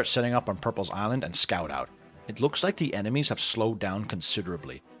 I start setting up on purple's island and scout out. It looks like the enemies have slowed down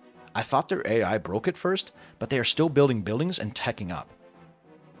considerably. I thought their AI broke at first, but they are still building buildings and teching up.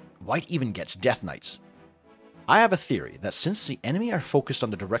 White even gets Death Knights. I have a theory that since the enemy are focused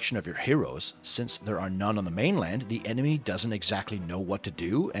on the direction of your heroes, since there are none on the mainland, the enemy doesn't exactly know what to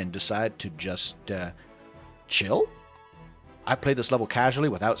do and decide to just, chill? I played this level casually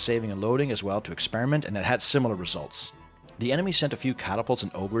without saving and loading as well to experiment, and it had similar results. The enemy sent a few catapults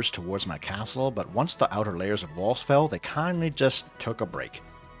and ogres towards my castle, but once the outer layers of walls fell, they kindly just took a break.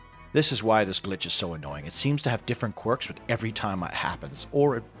 This is why this glitch is so annoying. It seems to have different quirks with every time it happens,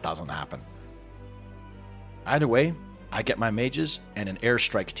 or it doesn't happen. Either way, I get my mages and an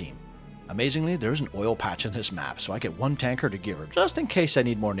airstrike team. Amazingly, there's an oil patch in this map, so I get one tanker to give her, just in case I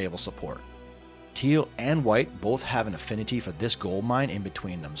need more naval support. Teal and white both have an affinity for this gold mine in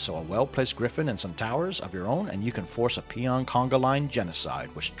between them, so a well-placed griffin and some towers of your own, and you can force a peon conga line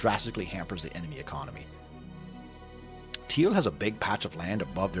genocide, which drastically hampers the enemy economy. Teal has a big patch of land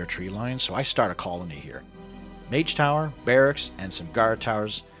above their tree line, so I start a colony here. Mage tower, barracks, and some guard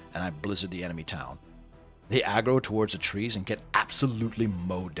towers, and I blizzard the enemy town. They aggro towards the trees and get absolutely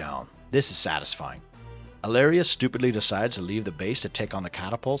mowed down. This is satisfying. Ilaria stupidly decides to leave the base to take on the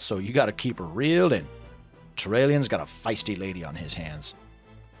catapult, so you gotta keep her reeled in. Terralian's got a feisty lady on his hands.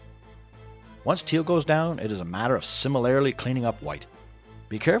 Once Teal goes down, it is a matter of similarly cleaning up white.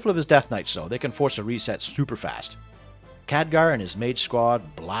 Be careful of his Death Knights though, they can force a reset super fast. Khadgar and his mage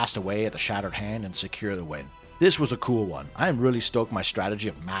squad blast away at the Shattered Hand and secure the win. This was a cool one. I am really stoked my strategy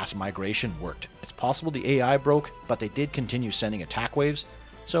of mass migration worked. It's possible the AI broke, but they did continue sending attack waves,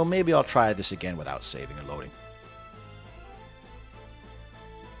 so maybe I'll try this again without saving and loading.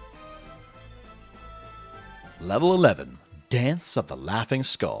 Level 11, Dance of the Laughing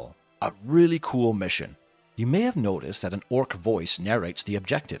Skull. A really cool mission. You may have noticed that an orc voice narrates the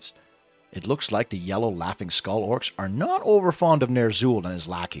objectives. It looks like the yellow Laughing Skull orcs are not over fond of Ner'zhul and his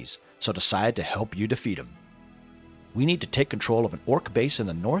lackeys, so decide to help you defeat him. We need to take control of an orc base in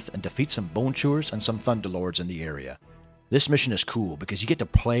the north and defeat some bone chewers and some thunderlords in the area. This mission is cool because you get to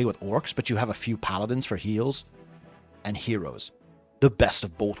play with orcs, but you have a few paladins for heals and heroes. The best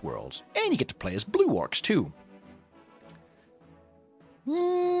of both worlds. And you get to play as blue orcs too.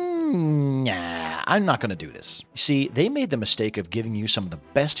 Nah, I'm not going to do this. You see, they made the mistake of giving you some of the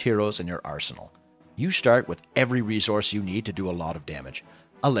best heroes in your arsenal. You start with every resource you need to do a lot of damage.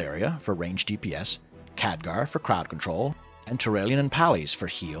 Ilaria for range DPS, Khadgar for crowd control, and Terralian and Pallies for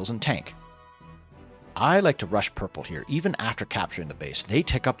heals and tank. I like to rush purple here, even after capturing the base. They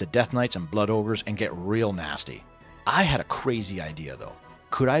take up the Death Knights and Blood Ogres and get real nasty. I had a crazy idea though.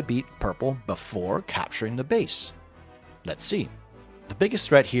 Could I beat purple before capturing the base? Let's see. The biggest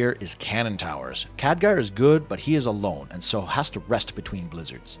threat here is cannon towers. Khadgar is good, but he is alone, and so has to rest between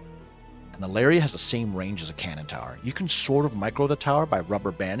blizzards. And Ilaria has the same range as a cannon tower. You can sort of micro the tower by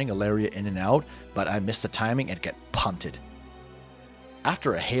rubber banding Ilaria in and out, but I missed the timing and get punted.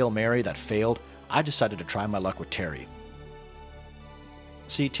 After a Hail Mary that failed, I decided to try my luck with Terry.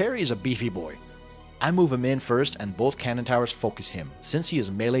 See, Terry is a beefy boy. I move him in first, and both cannon towers focus him. Since he is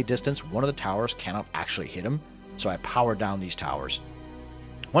melee distance, one of the towers cannot actually hit him, so I power down these towers.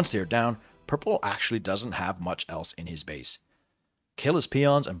 Once they're down, purple actually doesn't have much else in his base. Kill his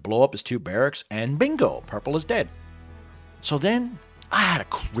peons and blow up his two barracks, and bingo, purple is dead. So then, I had a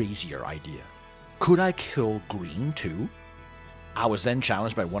crazier idea. Could I kill green too? I was then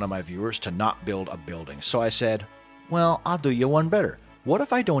challenged by one of my viewers to not build a building, so I said, well, I'll do you one better. What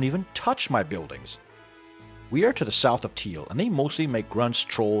if I don't even touch my buildings? We are to the south of Teal, and they mostly make grunts,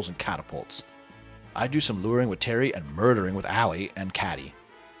 trolls, and catapults. I do some luring with Terry and murdering with Ali and Caddy.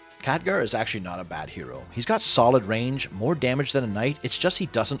 Khadgar is actually not a bad hero. He's got solid range, more damage than a knight, it's just he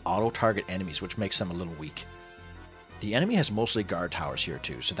doesn't auto-target enemies, which makes him a little weak. The enemy has mostly guard towers here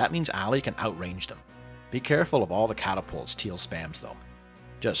too, so that means Ali can outrange them. Be careful of all the catapults Teal spams though.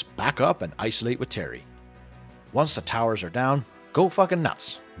 Just back up and isolate with Terry. Once the towers are down, go fucking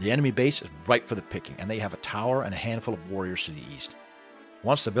nuts. The enemy base is ripe for the picking, and they have a tower and a handful of warriors to the east.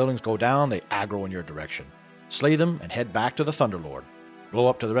 Once the buildings go down, they aggro in your direction. Slay them and head back to the Thunderlord. Blow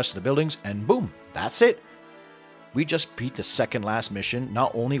up to the rest of the buildings, and boom, that's it. We just beat the second last mission,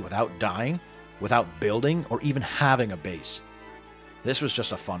 not only without dying, without building, or even having a base. This was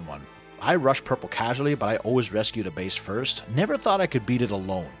just a fun one. I rushed purple casually, but I always rescue the base first. Never thought I could beat it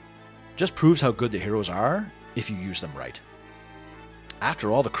alone. Just proves how good the heroes are, if you use them right.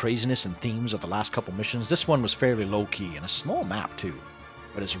 After all the craziness and themes of the last couple missions, this one was fairly low-key, and a small map too.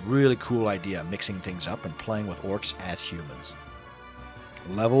 But it's a really cool idea, mixing things up and playing with orcs as humans.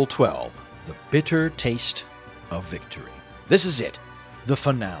 Level 12. The Bitter Taste of Victory. This is it. The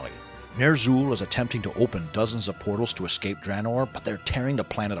finale. Ner'zhul is attempting to open dozens of portals to escape Draenor, but they're tearing the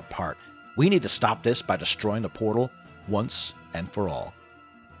planet apart. We need to stop this by destroying the portal once and for all.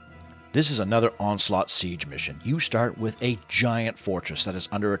 This is another Onslaught Siege mission. You start with a giant fortress that is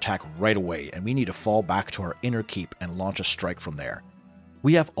under attack right away, and we need to fall back to our inner keep and launch a strike from there.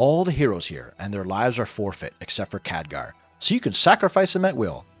 We have all the heroes here, and their lives are forfeit, except for Khadgar, so you can sacrifice them at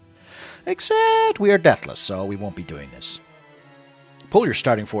will. Except we are deathless, so we won't be doing this. Pull your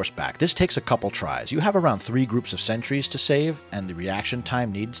starting force back. This takes a couple tries. You have around 3 groups of sentries to save, and the reaction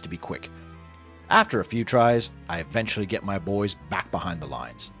time needs to be quick. After a few tries, I eventually get my boys back behind the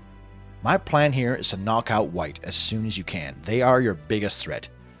lines. My plan here is to knock out White as soon as you can. They are your biggest threat.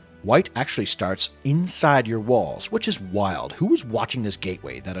 White actually starts inside your walls, which is wild. Who was watching this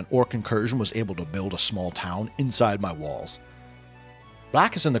gateway that an orc incursion was able to build a small town inside my walls?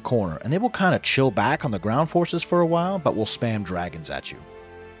 Black is in the corner, and they will kind of chill back on the ground forces for a while, but will spam dragons at you.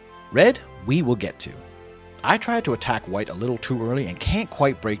 Red, we will get to. I tried to attack White a little too early and can't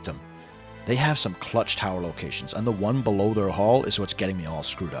quite break them. They have some clutch tower locations, and the one below their hall is what's getting me all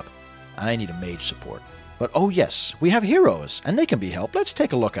screwed up. I need a mage support. But oh yes, we have heroes, and they can be helped. Let's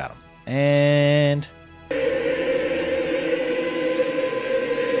take a look at them. And...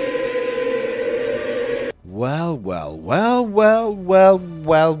 Well.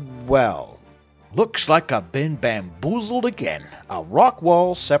 Looks like I've been bamboozled again. A rock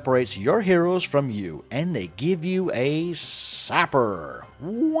wall separates your heroes from you, and they give you a sapper.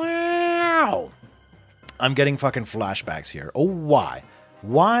 Wow! I'm getting fucking flashbacks here. Oh, why?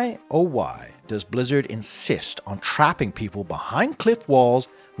 Why, oh why, does Blizzard insist on trapping people behind cliff walls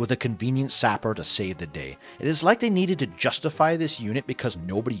with a convenient sapper to save the day? It is like they needed to justify this unit because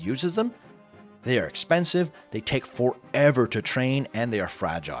nobody uses them. They are expensive, they take forever to train, and they are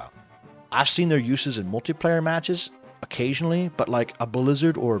fragile. I've seen their uses in multiplayer matches occasionally, but like a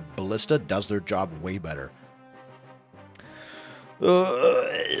Blizzard or Ballista does their job way better.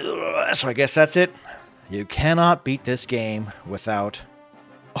 So I guess that's it. You cannot beat this game without...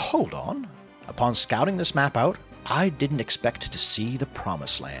 Hold on. Upon scouting this map out, I didn't expect to see the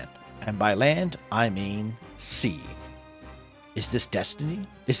Promised Land. And by land, I mean sea. Is this destiny?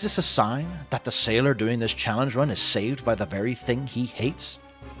 Is this a sign that the sailor doing this challenge run is saved by the very thing he hates?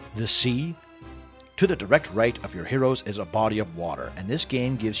 The sea? To the direct right of your heroes is a body of water, and this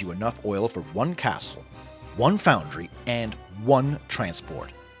game gives you enough oil for 1 castle, 1 foundry, and 1 transport.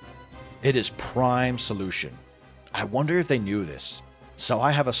 It is prime solution. I wonder if they knew this. So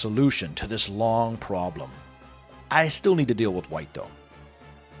I have a solution to this long problem. I still need to deal with White though.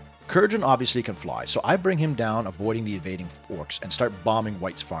 Kurgan obviously can fly, so I bring him down, avoiding the invading orcs, and start bombing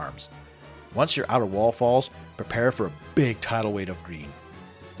White's farms. Once your outer wall falls, prepare for a big tidal wave of green.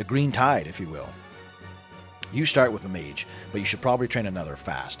 The green tide, if you will. You start with a mage, but you should probably train another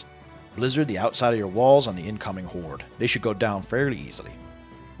fast. Blizzard the outside of your walls on the incoming horde. They should go down fairly easily.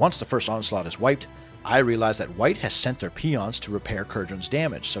 Once the first onslaught is wiped, I realize that White has sent their peons to repair Kurgan's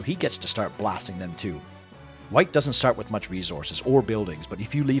damage, so he gets to start blasting them too. White doesn't start with much resources or buildings, but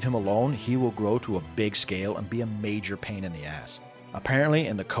if you leave him alone, he will grow to a big scale and be a major pain in the ass. Apparently,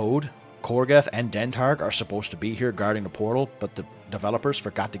 in the code, Korgeth and Dentarg are supposed to be here guarding the portal, but the developers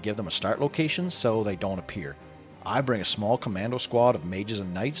forgot to give them a start location, so they don't appear. I bring a small commando squad of mages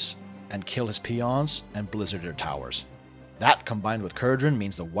and knights and kill his peons and blizzard their towers. That, combined with Kurgan,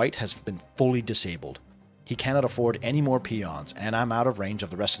 means the White has been fully disabled. He cannot afford any more peons, and I'm out of range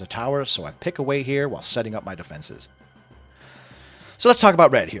of the rest of the towers, so I pick away here while setting up my defenses. So let's talk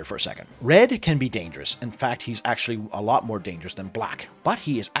about Red here for a second. Red can be dangerous. In fact, he's actually a lot more dangerous than Black, but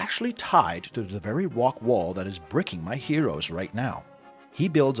he is actually tied to the very rock wall that is bricking my heroes right now. He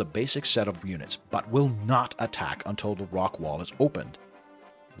builds a basic set of units, but will not attack until the rock wall is opened.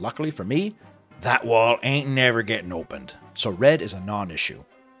 Luckily for me, that wall ain't never getting opened, so Red is a non-issue.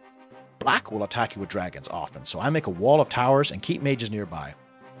 Black will attack you with dragons often, so I make a wall of towers and keep mages nearby.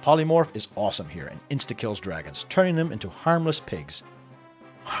 Polymorph is awesome here and insta-kills dragons, turning them into harmless pigs.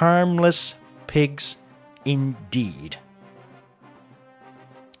 Harmless pigs indeed.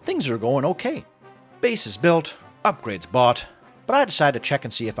 Things are going okay. Base is built, upgrades bought, but I decided to check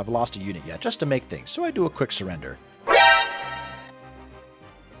and see if I've lost a unit yet, just to make things, so I do a quick surrender.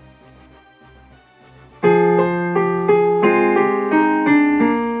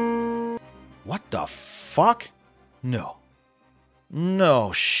 What the fuck? No.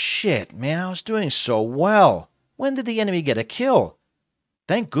 No shit, man, I was doing so well. When did the enemy get a kill?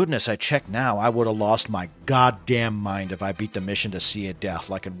 Thank goodness I checked now. I would have lost my goddamn mind if I beat the mission to see a death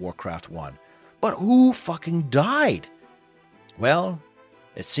like in Warcraft 1. But who fucking died? Well,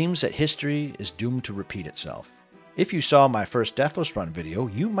 it seems that history is doomed to repeat itself. If you saw my first Deathless run video,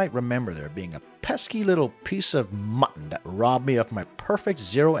 you might remember there being a pesky little piece of mutton that robbed me of my perfect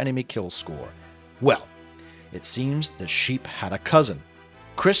 0 enemy kill score. Well, it seems the sheep had a cousin,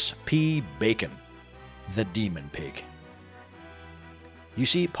 Chris P. Bacon, the Demon Pig. You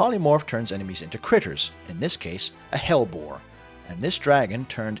see, polymorph turns enemies into critters, in this case, a hellboar, and this dragon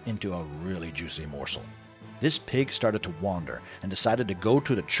turned into a really juicy morsel. This pig started to wander and decided to go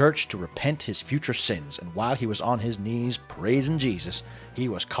to the church to repent his future sins, and while he was on his knees praising Jesus, he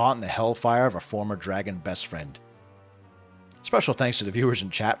was caught in the hellfire of a former dragon best friend. Special thanks to the viewers in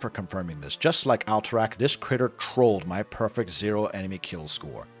chat for confirming this. Just like Alterac, this critter trolled my perfect 0 enemy kill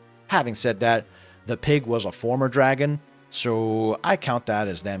score. Having said that, the pig was a former dragon, so I count that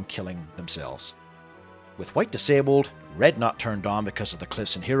as them killing themselves. With white disabled, red not turned on because of the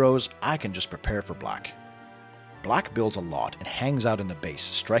cliffs and heroes, I can just prepare for black. Black builds a lot and hangs out in the base,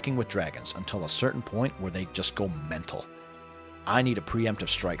 striking with dragons until a certain point where they just go mental. I need a preemptive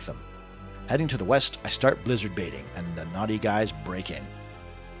strike them. Heading to the west, I start blizzard baiting, and the naughty guys break in.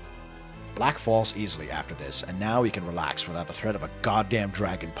 Black falls easily after this, and now we can relax without the threat of a goddamn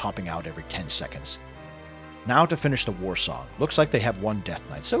dragon popping out every 10 seconds. Now to finish the war song. Looks like they have one Death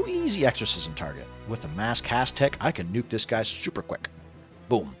Knight, so easy exorcism target. With the mass cast tech, I can nuke this guy super quick.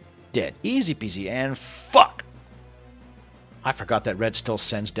 Boom. Dead. Easy peasy, and fuck! I forgot that red still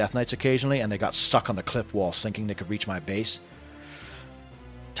sends Death Knights occasionally, and they got stuck on the cliff wall thinking they could reach my base.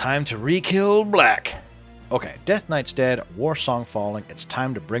 Time to re-kill black. Okay, Death Knight's dead, war song falling, it's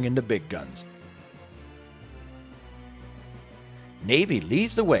time to bring in the big guns. Navy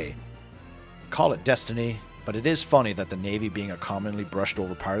leads the way. Call it destiny, but it is funny that the Navy being a commonly brushed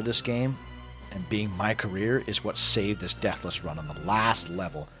over part of this game, and being my career, is what saved this Deathless run on the last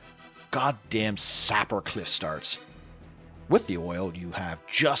level. Goddamn sapper cliff starts. With the oil, you have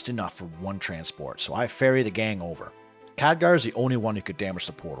just enough for one transport, so I ferry the gang over. Khadgar is the only one who could damage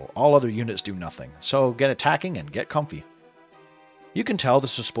the portal. All other units do nothing, so get attacking and get comfy. You can tell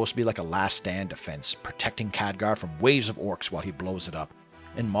this was supposed to be like a last stand defense, protecting Khadgar from waves of orcs while he blows it up.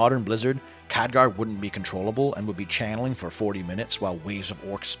 In modern Blizzard, Khadgar wouldn't be controllable and would be channeling for 40 minutes while waves of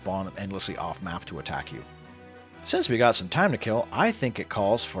orcs spawn endlessly off-map to attack you. Since we got some time to kill, I think it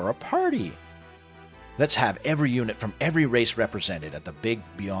calls for a party. Let's have every unit from every race represented at the big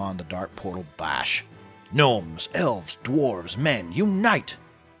Beyond the Dark Portal bash. Gnomes, elves, dwarves, men, unite!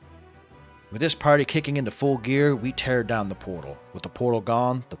 With this party kicking into full gear, we tear down the portal. With the portal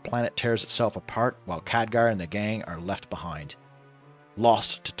gone, the planet tears itself apart while Khadgar and the gang are left behind.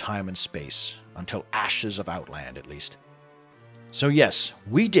 Lost to time and space, until Ashes of Outland at least. So yes,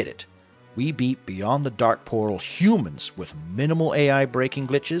 we did it. We beat Beyond the Dark Portal humans with minimal AI breaking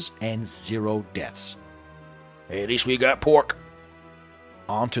glitches and 0 deaths. At least we got pork.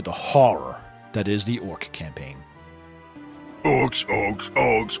 On to the horror that is the Orc campaign. Orcs, orcs,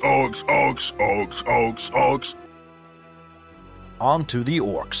 orcs, orcs, orcs, orcs, orcs, orcs. On to the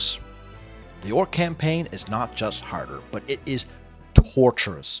Orcs. The Orc campaign is not just harder, but it is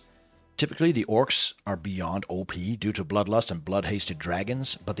torturous. Typically, the Orcs are beyond OP due to bloodlust and blood-hasted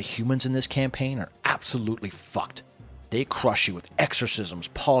dragons, but the humans in this campaign are absolutely fucked. They crush you with exorcisms,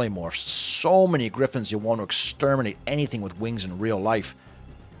 polymorphs, so many griffins you'll want to exterminate anything with wings in real life.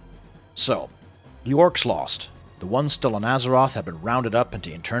 So, the Orcs lost. The ones still on Azeroth have been rounded up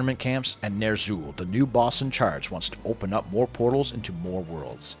into internment camps, and Ner'zhul, the new boss in charge, wants to open up more portals into more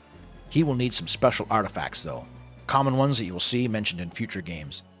worlds. He will need some special artifacts though, common ones that you will see mentioned in future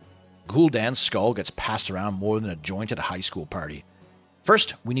games. Gul'dan's skull gets passed around more than a joint at a high school party.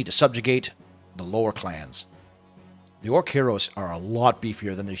 First, we need to subjugate the lower clans. The Orc heroes are a lot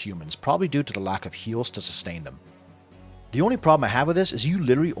beefier than the humans, probably due to the lack of heals to sustain them. The only problem I have with this is you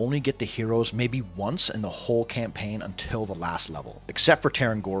literally only get the heroes maybe once in the whole campaign until the last level, except for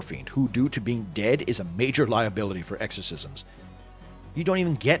Terran Gorefiend, who due to being dead is a major liability for exorcisms. You don't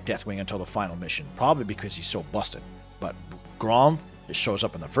even get Deathwing until the final mission, probably because he's so busted. But Grom shows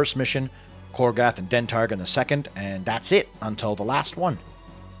up in the first mission, Kor'gath and Dentarg in the second, and that's it until the last one.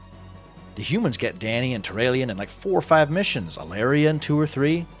 The The humans get Danny and Terralian in like 4 or 5 missions, Alaria in 2 or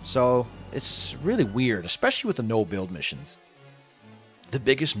 3, so it's really weird, especially with the no-build missions. The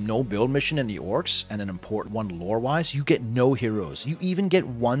biggest no-build mission in the Orcs, and an important one lore-wise, you get no heroes. You even get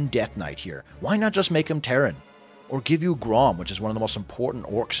 1 Death Knight here. Why not just make him Terran? Or give you Grom, which is one of the most important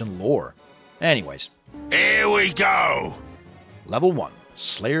Orcs in lore. Anyways. Here we go! Level 1,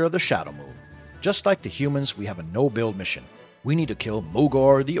 Slayer of the Shadow Moon. Just like the humans, we have a no-build mission. We need to kill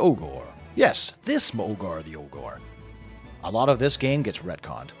Mogor the Ogre. Yes, this Mogor the Ogre. A lot of this game gets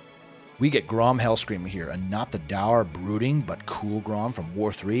retconned. We get Grom Hellscream here, and not the dour, brooding, but cool Grom from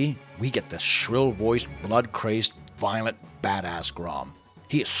War 3. We get the shrill-voiced, blood-crazed, violent, badass Grom.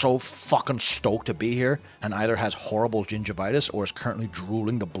 He is so fucking stoked to be here, and either has horrible gingivitis or is currently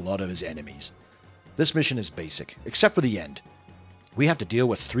drooling the blood of his enemies. This mission is basic, except for the end. We have to deal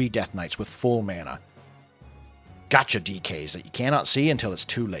with 3 Death Knights with full mana. Gotcha DKs that you cannot see until it's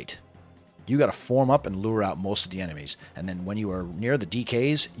too late. You gotta form up and lure out most of the enemies, and then when you are near the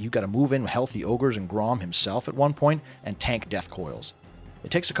DKs, you gotta move in healthy ogres and Grom himself at one point, and tank death coils. It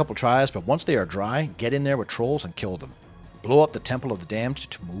takes a couple tries, but once they are dry, get in there with trolls and kill them. Blow up the Temple of the Damned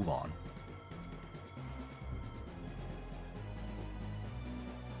to move on.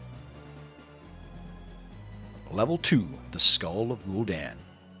 Level 2, the Skull of Gul'dan.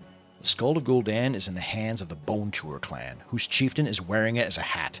 The Skull of Gul'dan is in the hands of the Bone Chewer clan, whose chieftain is wearing it as a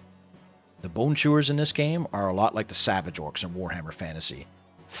hat. The Bone Chewers in this game are a lot like the Savage Orcs in Warhammer Fantasy.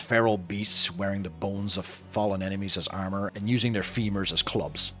 Feral beasts wearing the bones of fallen enemies as armor and using their femurs as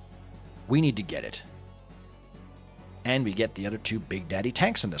clubs. We need to get it. And we get the other 2 Big Daddy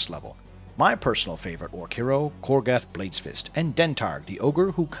tanks in this level. My personal favorite Orc hero, Kor'gath Bladesfist, and Dentarg, the ogre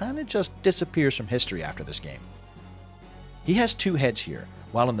who kinda just disappears from history after this game. He has 2 heads here,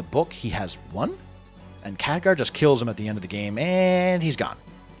 while in the book he has 1? And Khadgar just kills him at the end of the game, and he's gone.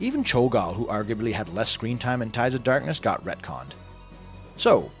 Even Cho'Gall, who arguably had less screen time in Tides of Darkness, got retconned.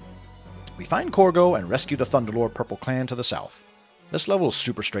 So, we find Korgo and rescue the Thunderlord Purple Clan to the south. This level is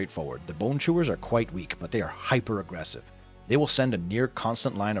super straightforward. The Bone Chewers are quite weak, but they are hyper-aggressive. They will send a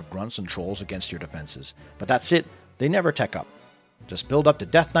near-constant line of grunts and trolls against your defenses. But that's it, they never tech up. Just build up to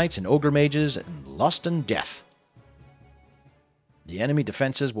Death Knights and Ogre Mages and lust and death. The enemy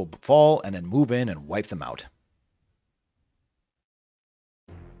defenses will fall and then move in and wipe them out.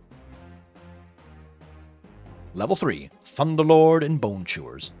 Level 3, Thunderlord and Bone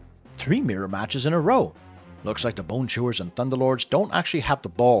Chewers. 3 mirror matches in a row. Looks like the Bone Chewers and Thunderlords don't actually have the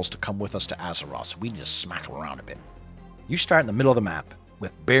balls to come with us to Azeroth, so we just smack them around a bit. You start in the middle of the map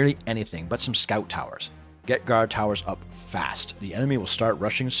with barely anything but some scout towers. Get guard towers up fast. The enemy will start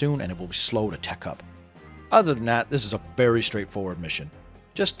rushing soon and it will be slow to tech up. Other than that, this is a very straightforward mission.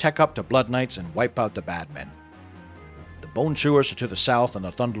 Just tech up to Blood Knights and wipe out the bad men. The Bone Chewers are to the south and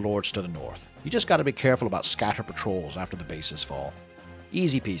the Thunderlords to the north. You just gotta be careful about scatter patrols after the bases fall.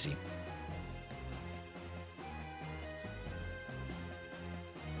 Easy peasy.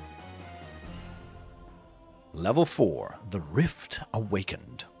 Level 4, The Rift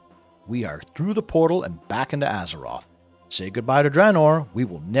Awakened. We are through the portal and back into Azeroth. Say goodbye to Draenor, we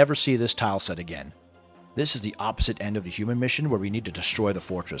will never see this tile set again. This is the opposite end of the human mission where we need to destroy the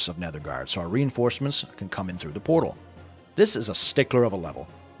fortress of Nethergard so our reinforcements can come in through the portal. This is a stickler of a level,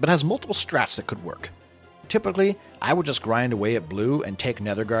 but has multiple strats that could work. Typically, I would just grind away at blue and take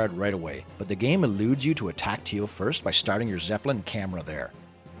Nethergard right away, but the game eludes you to attack teal first by starting your Zeppelin camera there.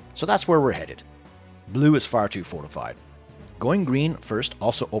 So that's where we're headed. Blue is far too fortified. Going green first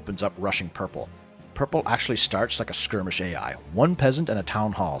also opens up rushing purple. Purple actually starts like a skirmish AI, 1 peasant and a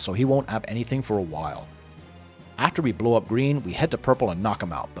town hall, so he won't have anything for a while. After we blow up green, we head to purple and knock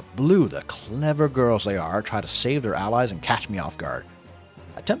them out, but blue, the clever girls they are, try to save their allies and catch me off guard.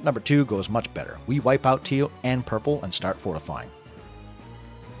 Attempt number 2 goes much better. We wipe out teal and purple and start fortifying.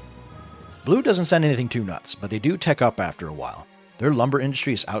 Blue doesn't send anything too nuts, but they do tech up after a while. Their lumber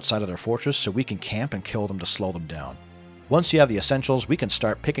industry is outside of their fortress, so we can camp and kill them to slow them down. Once you have the essentials, we can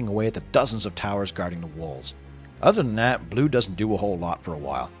start picking away at the dozens of towers guarding the walls. Other than that, blue doesn't do a whole lot for a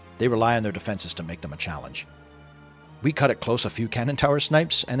while. They rely on their defenses to make them a challenge. We cut it close a few cannon tower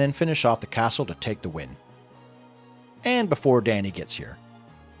snipes, and then finish off the castle to take the win. And before Danny gets here.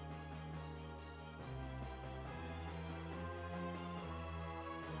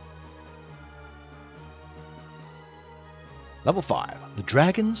 Level 5, the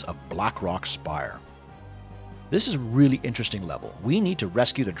Dragons of Blackrock Spire. This is a really interesting level. We need to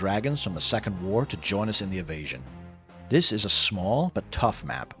rescue the dragons from the Second War to join us in the invasion. This is a small but tough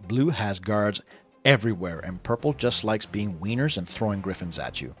map. Blue has guards everywhere, and purple just likes being wieners and throwing griffins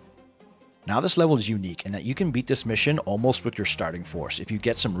at you. Now this level is unique in that you can beat this mission almost with your starting force if you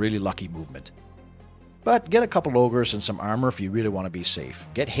get some really lucky movement. But get a couple ogres and some armor if you really want to be safe.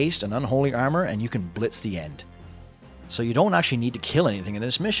 Get haste and unholy armor and you can blitz the end. So you don't actually need to kill anything in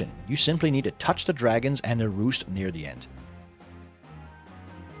this mission. You simply need to touch the dragons and their roost near the end.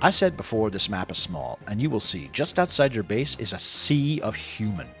 I said before this map is small, and you will see just outside your base is a sea of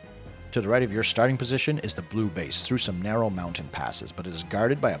human. To the right of your starting position is the blue base through some narrow mountain passes, but it is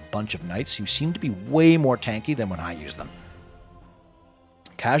guarded by a bunch of knights who seem to be way more tanky than when I use them.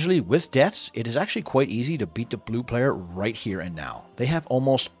 Casually with deaths, it is actually quite easy to beat the blue player right here and now. They have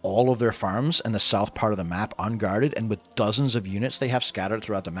almost all of their farms in the south part of the map unguarded, and with dozens of units they have scattered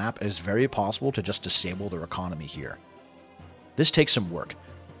throughout the map, it is very possible to just disable their economy here. This takes some work.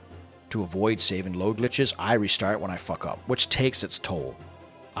 To avoid save and load glitches, I restart when I fuck up, which takes its toll.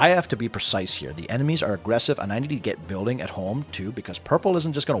 I have to be precise here. The enemies are aggressive and I need to get building at home too, because Purple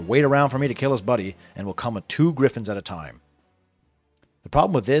isn't just going to wait around for me to kill his buddy and will come with 2 griffins at a time. The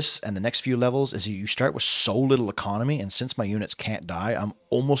problem with this and the next few levels is you start with so little economy, and since my units can't die, I'm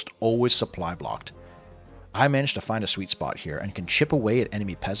almost always supply blocked. I managed to find a sweet spot here and can chip away at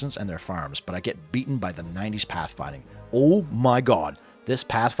enemy peasants and their farms, but I get beaten by the 90s pathfinding. Oh my god, this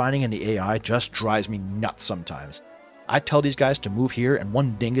pathfinding and the AI just drives me nuts sometimes. I tell these guys to move here and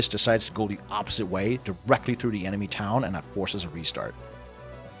one dingus decides to go the opposite way directly through the enemy town, and that forces a restart.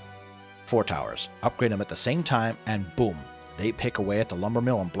 4 towers. Upgrade them at the same time and boom. They pick away at the lumber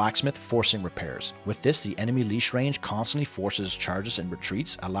mill and blacksmith, forcing repairs. With this, the enemy leash range constantly forces charges and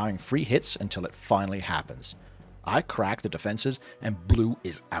retreats, allowing free hits until it finally happens. I crack the defenses and blue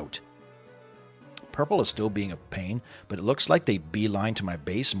is out. Purple is still being a pain, but it looks like they beeline to my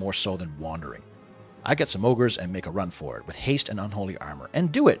base more so than wandering. I get some ogres and make a run for it with haste and unholy armor,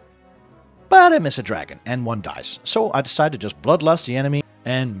 and do it. But I miss a dragon, and 1 dies. So I decide to just bloodlust the enemy,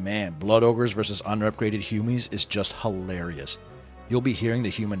 and man, blood ogres versus unupgraded humies is just hilarious. You'll be hearing the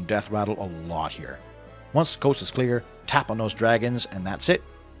human death rattle a lot here. Once the coast is clear, tap on those dragons, and that's it.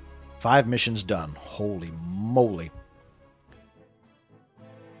 5 missions done. Holy moly.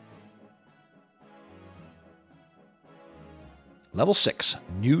 Level 6,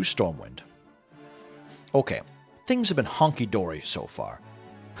 New Stormwind. Okay, things have been honky-dory so far.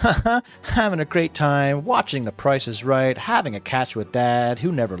 Haha, having a great time, watching The Price is Right, having a catch with Dad,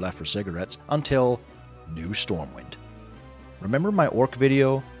 who never left for cigarettes, until New Stormwind. Remember my Orc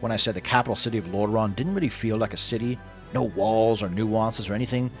video when I said the capital city of Lordaeron didn't really feel like a city? No walls or nuances or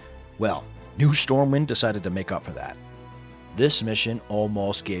anything? Well, New Stormwind decided to make up for that. This mission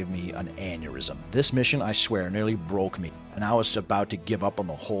almost gave me an aneurysm. This mission, I swear, nearly broke me, and I was about to give up on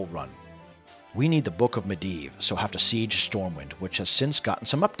the whole run. We need the Book of Medivh, so have to siege Stormwind, which has since gotten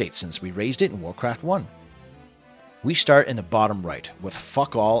some updates since we raised it in Warcraft 1. We start in the bottom right, with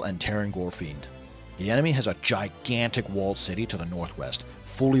fuck all and Terran Gorfiend. The enemy has a gigantic walled city to the northwest,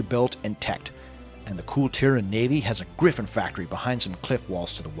 fully built and teched, and the cool Terran Navy has a griffin factory behind some cliff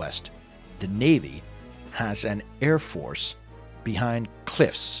walls to the west. The Navy has an air force behind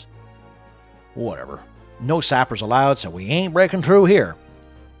cliffs. Whatever. No sappers allowed, so we ain't breaking through here.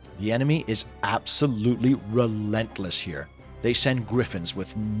 The enemy is absolutely relentless here. They send griffins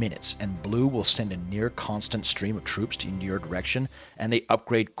with minutes, and blue will send a near constant stream of troops in your direction, and they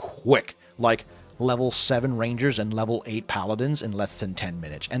upgrade quick, like level 7 rangers and level 8 paladins in less than 10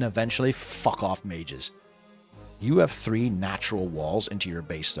 minutes, and eventually fuck off mages. You have 3 natural walls into your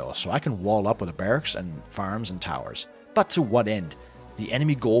base though, so I can wall up with the barracks and farms and towers. But to what end? The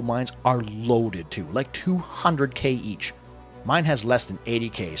enemy gold mines are loaded too, like 200k each. Mine has less than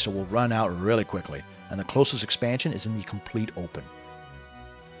 80k, so we'll run out really quickly, and the closest expansion is in the complete open.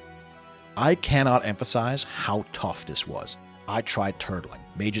 I cannot emphasize how tough this was. I tried turtling.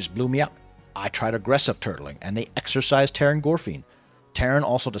 Mages blew me up. I tried aggressive turtling, and they exercised Terran Gorfiend. Terran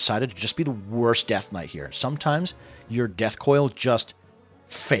also decided to just be the worst Death Knight here. Sometimes your death coil just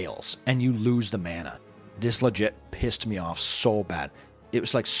fails, and you lose the mana. This legit pissed me off so bad. It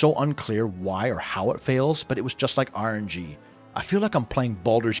was like so unclear why or how it fails, but it was just like RNG. I feel like I'm playing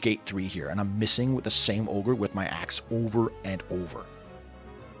Baldur's Gate 3 here, and I'm missing with the same ogre with my axe over and over.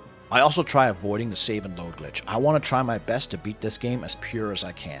 I also try avoiding the save and load glitch. I want to try my best to beat this game as pure as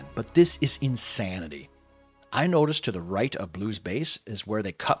I can, but this is insanity. I noticed to the right of Blue's base is where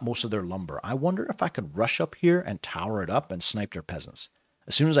they cut most of their lumber. I wonder if I could rush up here and tower it up and snipe their peasants.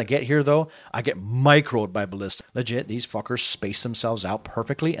 As soon as I get here though, I get microed by ballista. Legit, these fuckers space themselves out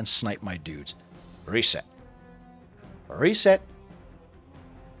perfectly and snipe my dudes. Reset. Reset.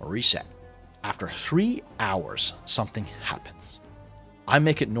 Reset. After 3 hours, something happens. I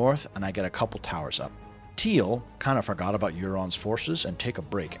make it north and I get a couple towers up. Teal kind of forgot about Euron's forces and take a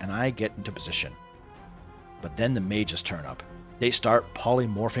break, and I get into position. But then the mages turn up. They start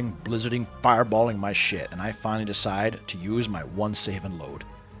polymorphing, blizzarding, fireballing my shit, and I finally decide to use my one save and load.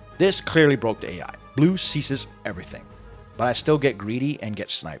 This clearly broke the AI. Blue ceases everything. But I still get greedy and get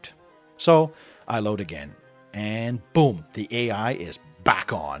sniped. So I load again. And boom, the AI is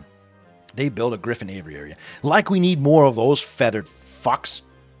back on. They build a Griffin aviary. Like we need more of those feathered fucks.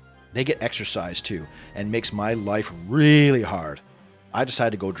 They get exercise too, and makes my life really hard. I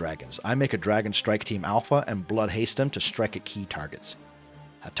decide to go dragons. I make a dragon strike team alpha and blood haste them to strike at key targets.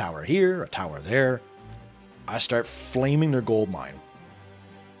 A tower here, a tower there. I start flaming their gold mine.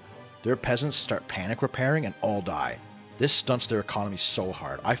 Their peasants start panic repairing and all die. This stunts their economy so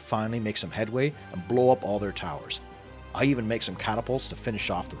hard. I finally make some headway and blow up all their towers. I even make some catapults to finish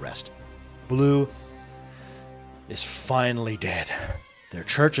off the rest. Blue is finally dead. Their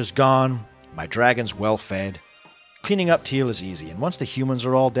church is gone, my dragon's well fed. Cleaning up Teal is easy, and once the humans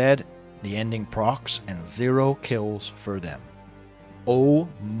are all dead, the ending procs and 0 kills for them. Oh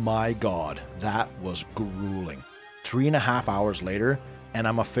my god, that was grueling. 3.5 hours later, and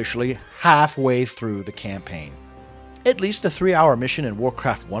I'm officially halfway through the campaign. At least the 3-hour mission in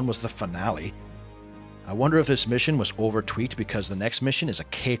Warcraft 1 was the finale. I wonder if this mission was over-tweaked because the next mission is a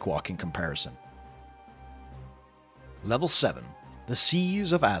cakewalk in comparison. Level 7. The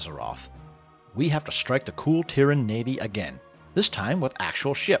Seas of Azeroth. We have to strike the Cool Tyran Navy again, this time with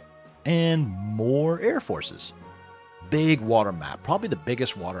actual ship, and more air forces. Big water map, probably the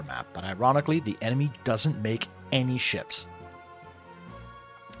biggest water map, but ironically the enemy doesn't make any ships.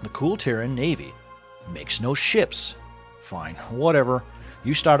 The Cool Tyran Navy makes no ships. Fine, whatever.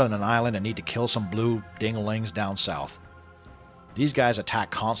 You start on an island and need to kill some blue dinglings down south. These guys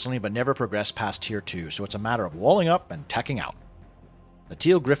attack constantly but never progress past tier 2, so it's a matter of walling up and teching out. The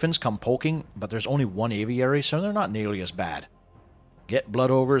Teal Griffins come poking, but there's only one aviary, so they're not nearly as bad. Get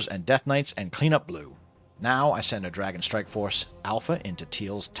Blood Ogres and Death Knights and clean up blue. Now I send a Dragon Strike Force Alpha into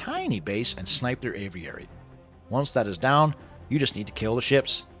Teal's tiny base and snipe their aviary. Once that is down, you just need to kill the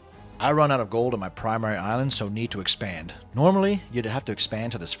ships. I run out of gold on my primary island, so need to expand. Normally, you'd have to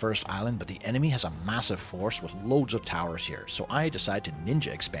expand to this first island, but the enemy has a massive force with loads of towers here, so I decide to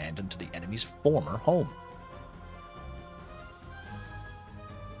ninja expand into the enemy's former home.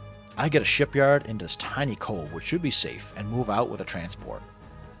 I get a shipyard into this tiny cove, which should be safe, and move out with a transport.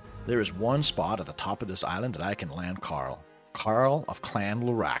 There is one spot at the top of this island that I can land Carl. Carl of Clan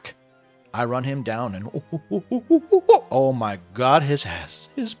Lurak. I run him down and oh my god, his ass.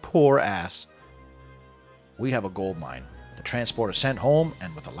 His poor ass. We have a gold mine. The transport is sent home,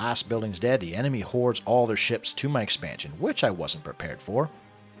 and with the last buildings dead, the enemy hoards all their ships to my expansion, which I wasn't prepared for.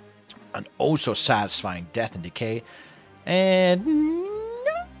 An oh so satisfying death and decay, and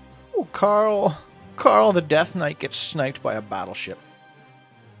Carl the Death Knight gets sniped by a battleship.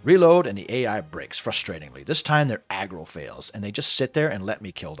 Reload and the AI breaks, frustratingly. This time their aggro fails, and they just sit there and let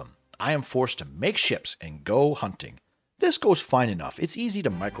me kill them. I am forced to make ships and go hunting. This goes fine enough. It's easy to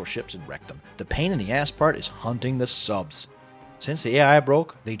micro ships and wreck them. The pain in the ass part is hunting the subs. Since the AI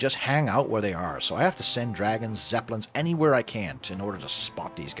broke, they just hang out where they are, so I have to send dragons, zeppelins, anywhere I can in order to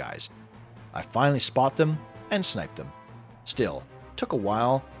spot these guys. I finally spot them and snipe them. Still, took a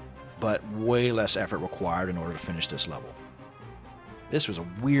while, but way less effort required in order to finish this level. This was a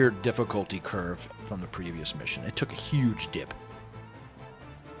weird difficulty curve from the previous mission. It took a huge dip.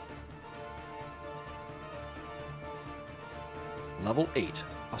 Level 8,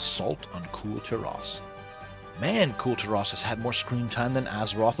 Assault on Cool Tyros. Man, Cool Tyros has had more screen time than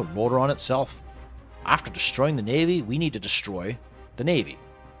Azeroth or Lordaeron itself. After destroying the Navy, we need to destroy the Navy.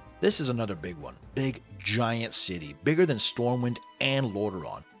 This is another big one. Big, giant city, bigger than Stormwind and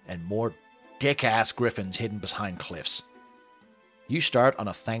Lordaeron, and more dick-ass griffins hidden behind cliffs. You start on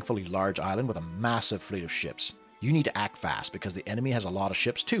a thankfully large island with a massive fleet of ships. You need to act fast because the enemy has a lot of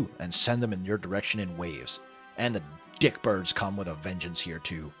ships too, and send them in your direction in waves. And the dickbirds come with a vengeance here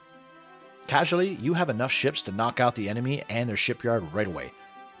too. Casually, you have enough ships to knock out the enemy and their shipyard right away.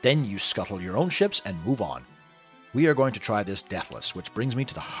 Then you scuttle your own ships and move on. We are going to try this Deathless, which brings me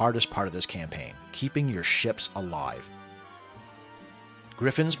to the hardest part of this campaign, keeping your ships alive.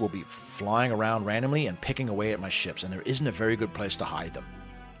 Griffins will be flying around randomly and picking away at my ships, and there isn't a very good place to hide them.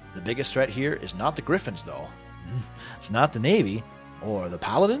 The biggest threat here is not the Griffins, though. It's not the Navy, or the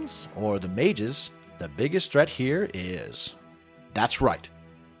Paladins, or the Mages. The biggest threat here is... that's right,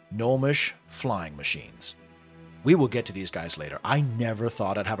 gnomish flying machines. We will get to these guys later. I never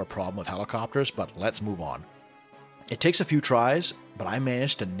thought I'd have a problem with helicopters, but let's move on. It takes a few tries, but I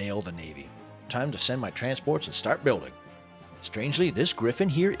managed to nail the Navy. Time to send my transports and start building. Strangely, this griffin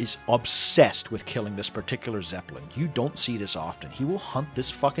here is obsessed with killing this particular zeppelin. You don't see this often. He will hunt this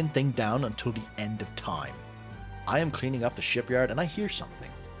fucking thing down until the end of time. I am cleaning up the shipyard and I hear something.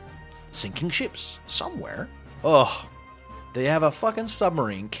 Sinking ships. Somewhere. Ugh. They have a fucking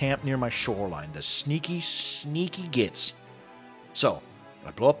submarine camped near my shoreline. The sneaky, sneaky gits. So,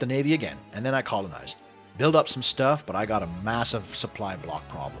 I blow up the Navy again, and then I colonized. Build up some stuff, but I got a massive supply block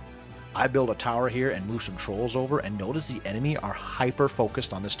problem. I build a tower here and move some trolls over, and notice the enemy are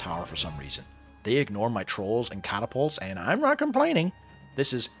hyper-focused on this tower for some reason. They ignore my trolls and catapults, and I'm not complaining.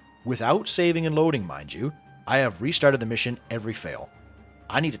 This is without saving and loading, mind you. I have restarted the mission every fail.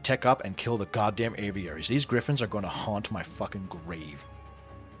 I need to tech up and kill the goddamn aviaries. These griffins are going to haunt my fucking grave.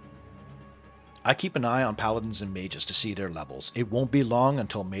 I keep an eye on paladins and mages to see their levels. It won't be long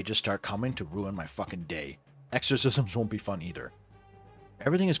until mages start coming to ruin my fucking day. Exorcisms won't be fun either.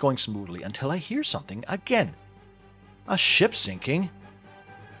 Everything is going smoothly until I hear something again. A ship sinking.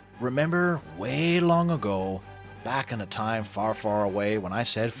 Remember way long ago, back in a time far, far away when I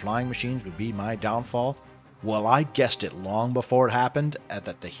said flying machines would be my downfall? Well, I guessed it long before it happened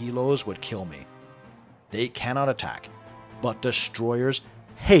that the helos would kill me. They cannot attack, but destroyers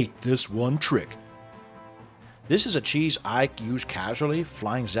hate this one trick. This is a cheese I use casually,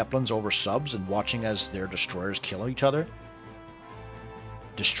 flying zeppelins over subs and watching as their destroyers kill each other.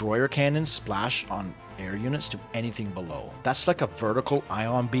 Destroyer cannons splash on air units to anything below. That's like a vertical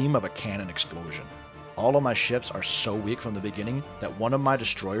ion beam of a cannon explosion. All of my ships are so weak from the beginning that one of my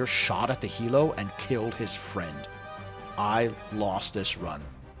destroyers shot at the helo and killed his friend. I lost this run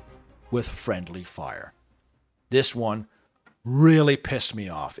with friendly fire. This one really pissed me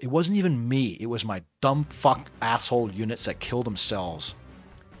off. It wasn't even me, it was my dumb fuck asshole units that killed themselves.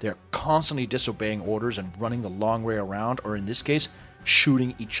 They're constantly disobeying orders and running the long way around, or in this case,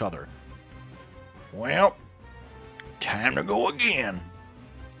 shooting each other. Well, time to go again.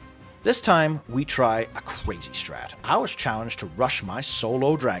 This time, we try a crazy strat. I was challenged to rush my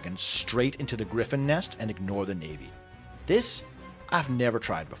solo dragon straight into the griffin nest and ignore the Navy. This, I've never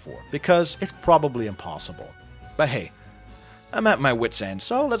tried before, because it's probably impossible. But hey, I'm at my wit's end,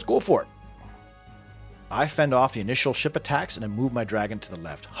 so let's go for it. I fend off the initial ship attacks and I move my dragon to the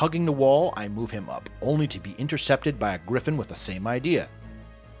left. Hugging the wall, I move him up, only to be intercepted by a griffin with the same idea.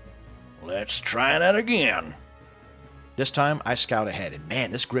 Let's try that again. This time, I scout ahead, and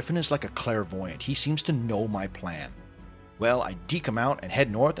man, this griffin is like a clairvoyant. He seems to know my plan. Well, I deke him out and head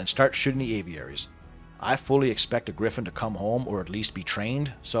north and start shooting the aviaries. I fully expect a griffin to come home or at least be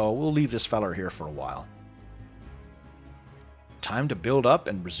trained, so we'll leave this feller here for a while. Time to build up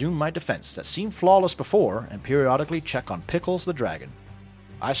and resume my defense that seemed flawless before and periodically check on Pickles the dragon.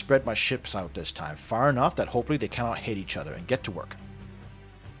 I spread my ships out this time far enough that hopefully they cannot hit each other and get to work.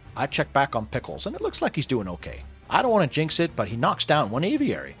 I check back on Pickles and it looks like he's doing okay. I don't want to jinx it, but he knocks down one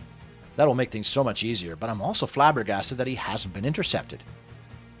aviary. That'll make things so much easier, but I'm also flabbergasted that he hasn't been intercepted.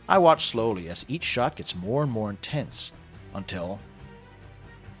 I watch slowly as each shot gets more and more intense, until...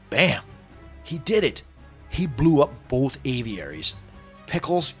 Bam! He did it! He blew up both aviaries.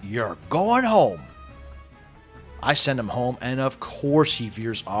 Pickles, you're going home! I send him home, and of course he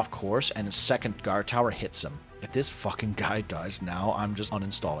veers off course, and his second guard tower hits him. If this fucking guy dies now, I'm just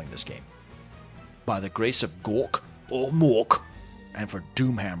uninstalling this game. By the grace of Gork, or Mork, and for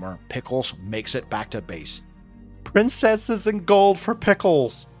Doomhammer, Pickles makes it back to base. Princesses and gold for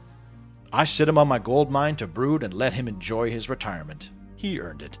Pickles! I sit him on my gold mine to brood and let him enjoy his retirement. He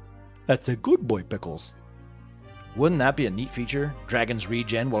earned it. That's a good boy, Pickles. Wouldn't that be a neat feature? Dragons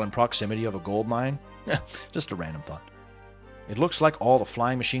regen while in proximity of a gold mine? Just a random thought. It looks like all the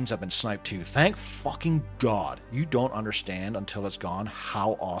flying machines have been sniped too. Thank fucking God. You don't understand until it's gone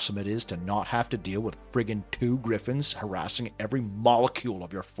how awesome it is to not have to deal with friggin' 2 griffins harassing every molecule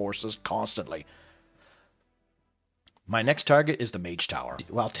of your forces constantly. My next target is the Mage Tower.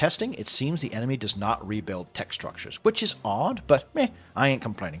 While testing, it seems the enemy does not rebuild tech structures, which is odd, but meh, I ain't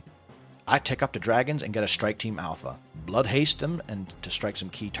complaining. I take up the dragons and get a strike team alpha. Blood haste them and to strike some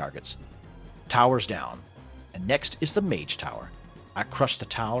key targets. Towers down. And next is the Mage Tower. I crush the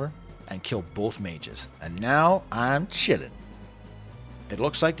tower and kill both mages. And now I'm chilling. It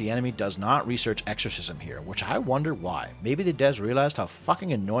looks like the enemy does not research exorcism here, which I wonder why. Maybe the devs realized how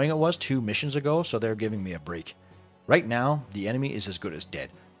fucking annoying it was 2 missions ago, so they're giving me a break. Right now, the enemy is as good as dead.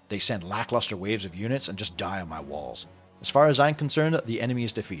 They send lackluster waves of units and just die on my walls. As far as I'm concerned, the enemy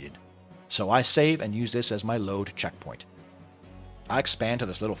is defeated. So I save and use this as my load checkpoint. I expand to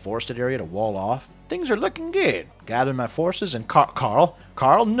this little forested area to wall off. Things are looking good. Gather my forces and Carl,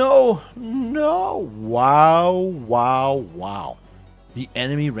 no, wow. The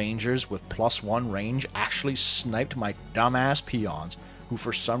enemy rangers with +1 range actually sniped my dumbass peons, who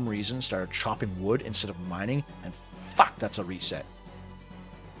for some reason started chopping wood instead of mining, and fuck, that's a reset.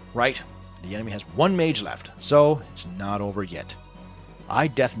 Right, the enemy has 1 mage left, so it's not over yet. I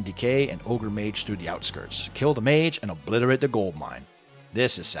death and decay and ogre mage through the outskirts, kill the mage and obliterate the gold mine.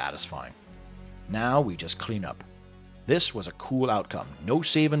 This is satisfying. Now we just clean up. This was a cool outcome. No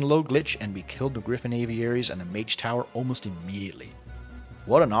save and load glitch, and we killed the Griffin Aviaries and the Mage Tower almost immediately.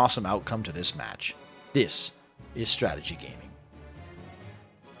 What an awesome outcome to this match. This is strategy gaming.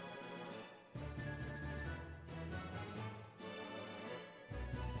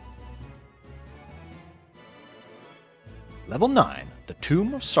 Level 9, the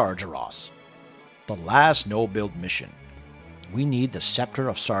Tomb of Sargeras. The last no-build mission. We need the Scepter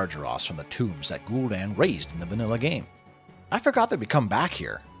of Sargeras from the tombs that Gul'dan raised in the vanilla game. I forgot that we come back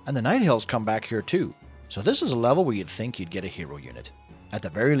here, and the Night Hills come back here too. So this is a level where you'd think you'd get a hero unit. At the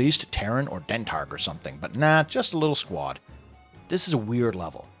very least, Terran or Dentarg or something, but nah, just a little squad. This is a weird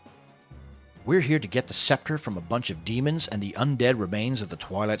level. We're here to get the Scepter from a bunch of demons, and the undead remains of the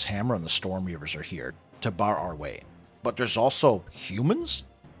Twilight's Hammer and the Stormreavers are here to bar our way. But there's also humans?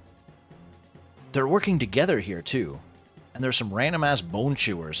 They're working together here too. And there's some random-ass bone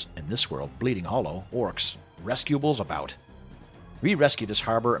chewers, in this world, Bleeding Hollow, orcs, rescuables about. We rescue this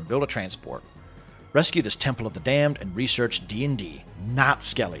harbor and build a transport. Rescue this Temple of the Damned and research D&D, not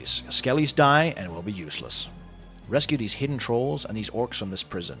Skellies. Skellies die and it will be useless. Rescue these hidden trolls and these orcs from this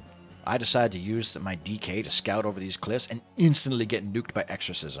prison. I decided to use my DK to scout over these cliffs and instantly get nuked by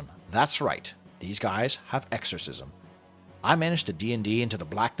exorcism. That's right, these guys have exorcism. I managed to D&D into the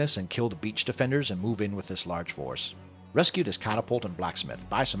blackness and kill the beach defenders and move in with this large force. Rescue this catapult and blacksmith,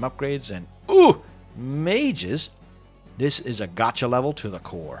 buy some upgrades, and ooh, mages? This is a gotcha level to the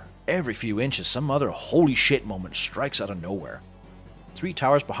core. Every few inches, some other holy shit moment strikes out of nowhere. 3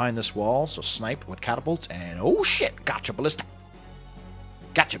 towers behind this wall, so snipe with catapults, and oh shit, gotcha ballista.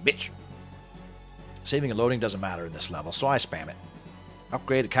 Gotcha, bitch. Saving and loading doesn't matter in this level, so I spam it.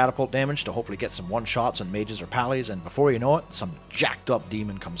 Upgrade the catapult damage to hopefully get some one-shots on mages or pallies, and before you know it, some jacked-up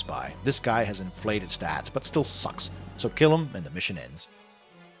demon comes by. This guy has inflated stats, but still sucks, so kill him and the mission ends.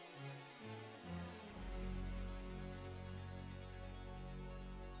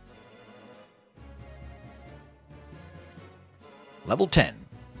 Level 10,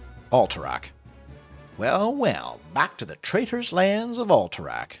 Alterac. Well, well, back to the traitor's lands of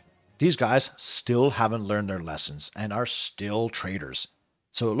Alterac. These guys still haven't learned their lessons and are still traitors.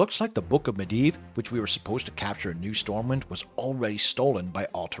 So it looks like the Book of Medivh, which we were supposed to capture in New Stormwind, was already stolen by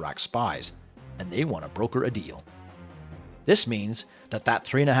Alterac spies, and they want to broker a deal. This means that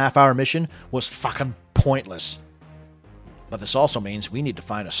 3.5-hour mission was fucking pointless. But this also means we need to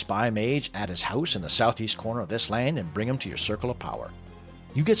find a spy mage at his house in the southeast corner of this land and bring him to your circle of power.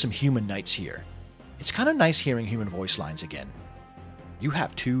 You get some human knights here. It's kind of nice hearing human voice lines again. You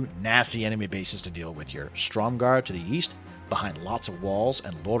have 2 nasty enemy bases to deal with here. Stromgarde to the east, behind lots of walls,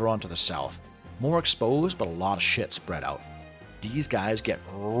 and Lordaeron to the south. More exposed, but a lot of shit spread out. These guys get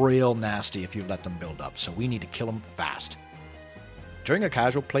real nasty if you let them build up, so we need to kill them fast. During a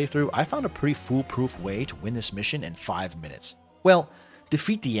casual playthrough, I found a pretty foolproof way to win this mission in 5 minutes. Well,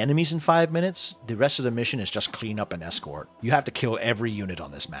 defeat the enemies in 5 minutes, the rest of the mission is just clean up and escort. You have to kill every unit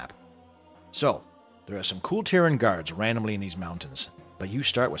on this map. So, there are some cool Terran guards randomly in these mountains, but you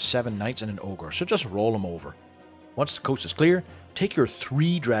start with 7 knights and an ogre, so just roll them over. Once the coast is clear, take your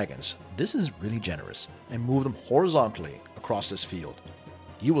 3 dragons, this is really generous, and move them horizontally across this field.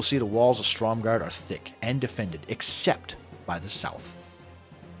 You will see the walls of Stromgarde are thick and defended, except by the south.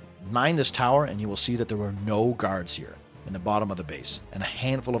 Mine this tower and you will see that there are no guards here in the bottom of the base, and a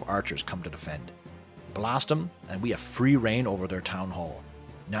handful of archers come to defend. Blast them, and we have free reign over their town hall.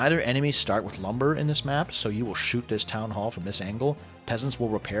 Neither enemies start with lumber in this map, so you will shoot this town hall from this angle. Peasants will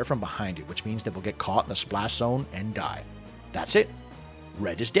repair from behind it, which means they will get caught in the splash zone and die. That's it.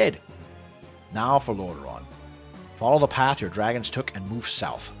 Red is dead. Now for Lordaeron. Follow the path your dragons took and move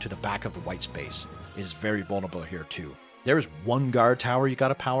south to the back of the white space. It is very vulnerable here too. There is 1 guard tower you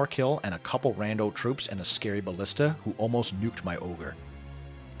gotta power kill, and a couple rando troops and a scary ballista who almost nuked my ogre.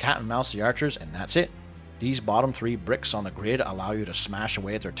 Cat and mouse the archers, and that's it. These bottom 3 bricks on the grid allow you to smash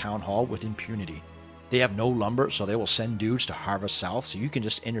away at their town hall with impunity. They have no lumber, so they will send dudes to harvest south, so you can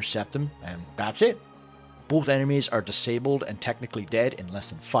just intercept them, and that's it. Both enemies are disabled and technically dead in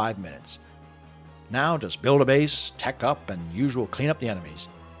less than 5 minutes. Now just build a base, tech up, and usual clean up the enemies.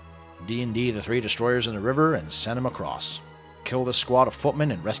 D&D the 3 destroyers in the river and send them across. Kill the squad of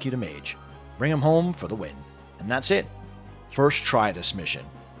footmen and rescue the mage. Bring him home for the win. And that's it. First try this mission.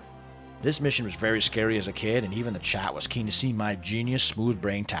 This mission was very scary as a kid, and even the chat was keen to see my genius smooth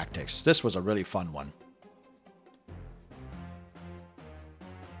brain tactics. This was a really fun one.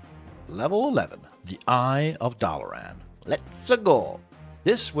 Level 11, the Eye of Dalaran. Let's go!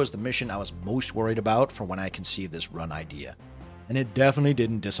 This was the mission I was most worried about for when I conceived this run idea, and it definitely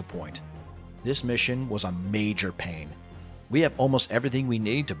didn't disappoint. This mission was a major pain. We have almost everything we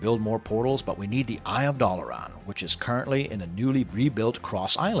need to build more portals, but we need the Eye of Dalaran, which is currently in the newly rebuilt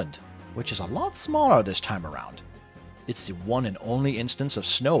Cross Island, which is a lot smaller this time around. It's the one and only instance of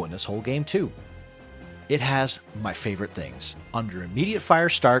snow in this whole game too. It has my favorite things. Under immediate fire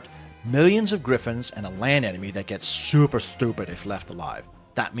start, millions of griffins and a land enemy that gets super stupid if left alive.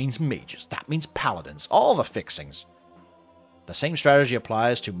 That means mages, that means paladins, all the fixings. The same strategy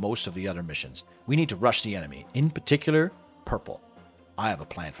applies to most of the other missions. We need to rush the enemy, in particular, Purple. I have a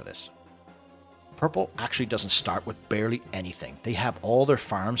plan for this. Purple actually doesn't start with barely anything. They have all their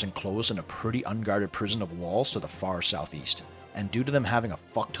farms enclosed in a pretty unguarded prison of walls to the far southeast. And due to them having a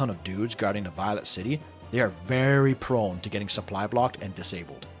fuck ton of dudes guarding the Violet City, they are very prone to getting supply blocked and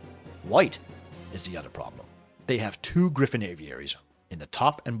disabled. White is the other problem. They have 2 griffin aviaries in the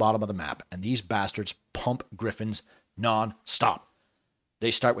top and bottom of the map, and these bastards pump griffins non-stop. They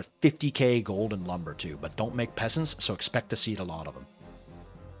start with 50k gold and lumber too, but don't make peasants, so expect to see a lot of them.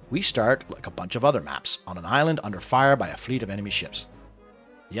 We start, like a bunch of other maps, on an island under fire by a fleet of enemy ships.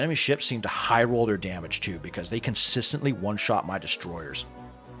 The enemy ships seem to high roll their damage too, because they consistently one-shot my destroyers.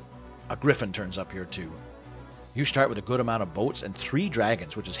 A griffin turns up here too. You start with a good amount of boats and 3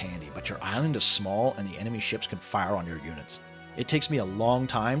 dragons, which is handy, but your island is small and the enemy ships can fire on your units. It takes me a long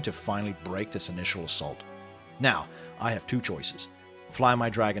time to finally break this initial assault. Now, I have 2 choices. Fly my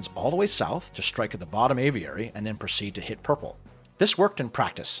dragons all the way south to strike at the bottom aviary and then proceed to hit Purple. This worked in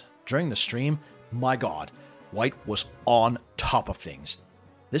practice. During the stream, my god, White was on top of things.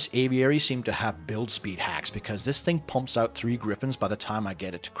 This aviary seemed to have build speed hacks because this thing pumps out 3 griffins by the time I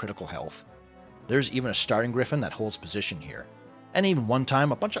get it to critical health. There's even a starting griffin that holds position here. And even one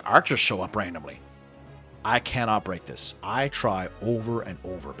time, a bunch of archers show up randomly. I cannot break this. I try over and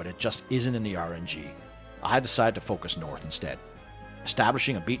over, but it just isn't in the RNG. I decide to focus north instead,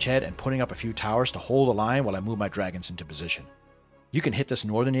 establishing a beachhead and putting up a few towers to hold the line while I move my dragons into position. You can hit this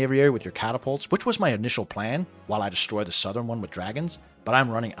northern aviary with your catapults, which was my initial plan, while I destroy the southern one with dragons, but I'm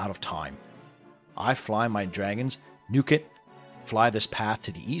running out of time. I fly my dragons, nuke it, fly this path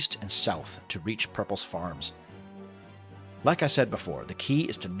to the east and south to reach Purple's farms. Like I said before, the key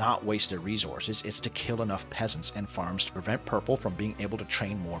is to not waste their resources, it's to kill enough peasants and farms to prevent Purple from being able to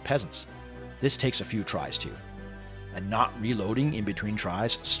train more peasants. This takes a few tries too, and not reloading in between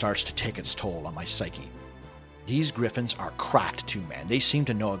tries starts to take its toll on my psyche. These griffins are cracked too, man. They seem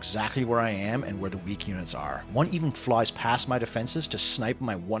to know exactly where I am and where the weak units are. One even flies past my defenses to snipe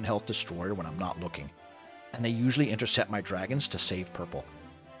my 1 health destroyer when I'm not looking. And they usually intercept my dragons to save Purple.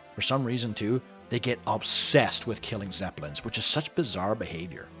 For some reason too, they get obsessed with killing zeppelins, which is such bizarre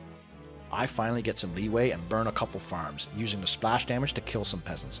behavior. I finally get some leeway and burn a couple farms, using the splash damage to kill some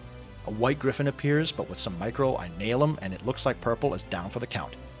peasants. A white griffin appears, but with some micro I nail him and it looks like Purple is down for the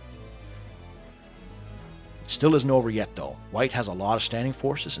count. It still isn't over yet though. White has a lot of standing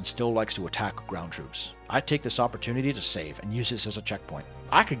forces and still likes to attack ground troops. I take this opportunity to save and use this as a checkpoint.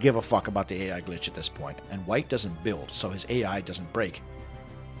 I could give a fuck about the AI glitch at this point, and White doesn't build, so his AI doesn't break.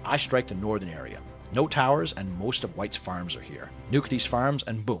 I strike the northern area. No towers and most of White's farms are here. Nuke these farms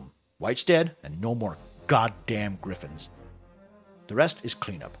and boom, White's dead and no more goddamn griffins. The rest is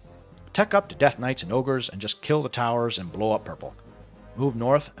cleanup. Tech up to Death Knights and Ogres and just kill the towers and blow up Purple. Move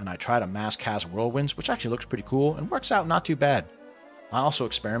north and I try to mass cast Whirlwinds, which actually looks pretty cool and works out not too bad. I also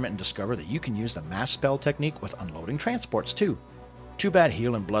experiment and discover that you can use the mass spell technique with unloading transports too. Too bad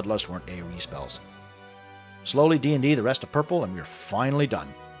Heal and Bloodlust weren't AoE spells. Slowly D&D the rest of Purple and we're finally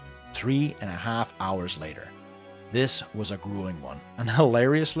done. 3.5 hours later. This was a grueling one, and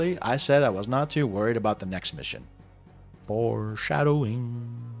hilariously, I said I was not too worried about the next mission.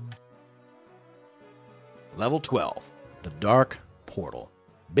 Foreshadowing. Level 12, the Dark Portal.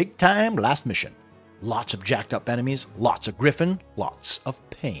 Big time last mission. Lots of jacked up enemies, lots of griffin, lots of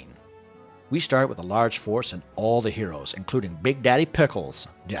pain. We start with a large force and all the heroes, including Big Daddy Pickles,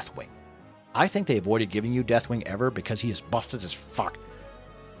 Deathwing. I think they avoided giving you Deathwing ever because he is busted as fuck.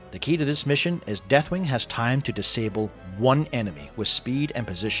 The key to this mission is Deathwing has time to disable 1 enemy with speed and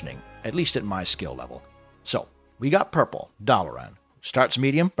positioning, at least at my skill level. So, we got Purple, Dalaran. Starts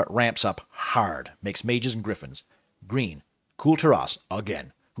medium, but ramps up hard, makes mages and griffins. Green, Cool Taras,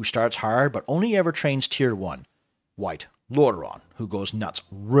 again, who starts hard but only ever trains tier 1. White, Lordaeron, who goes nuts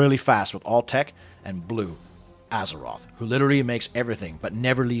really fast with all tech. And blue, Azeroth, who literally makes everything but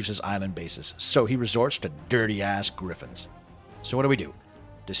never leaves his island bases, so he resorts to dirty-ass griffins. So what do?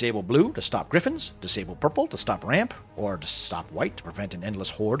 Disable blue to stop griffins, disable purple to stop ramp, or to stop white to prevent an endless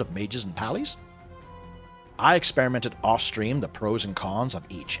horde of mages and pallies? I experimented off-stream the pros and cons of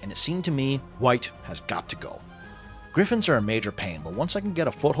each, and it seemed to me white has got to go. Griffins are a major pain, but once I can get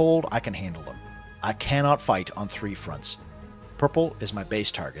a foothold, I can handle them. I cannot fight on 3 fronts. Purple is my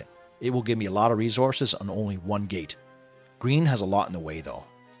base target. It will give me a lot of resources on only 1 gate. Green has a lot in the way though.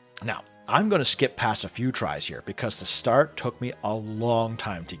 Now, I'm going to skip past a few tries here because the start took me a long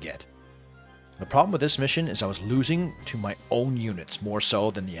time to get. The problem with this mission is I was losing to my own units more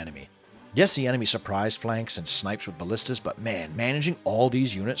so than the enemy. Yes, the enemy surprise flanks and snipes with ballistas, but man, managing all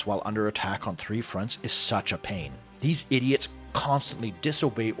these units while under attack on 3 fronts is such a pain. These idiots constantly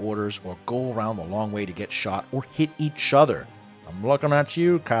disobey orders or go around the long way to get shot or hit each other. I'm looking at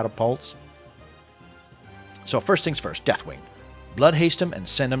you, catapults. So first things first, Deathwing. Blood haste him and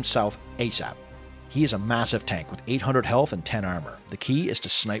send him south ASAP. He is a massive tank with 800 health and 10 armor. The key is to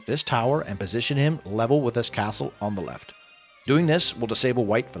snipe this tower and position him level with this castle on the left. Doing this will disable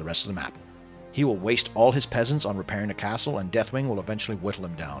white for the rest of the map. He will waste all his peasants on repairing the castle, and Deathwing will eventually whittle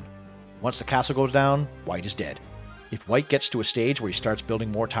him down. Once the castle goes down, white is dead. If white gets to a stage where he starts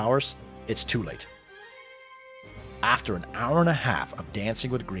building more towers, it's too late. After an hour and a half of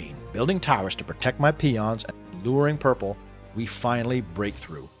dancing with green, building towers to protect my peons, and luring purple, we finally break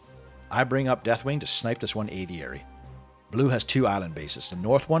through. I bring up Deathwing to snipe this one aviary. Blue has 2 island bases. The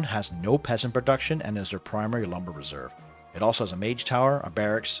north one has no peasant production and is their primary lumber reserve. It also has a mage tower, a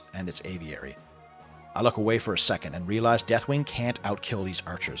barracks, and its aviary. I look away for a second and realize Deathwing can't outkill these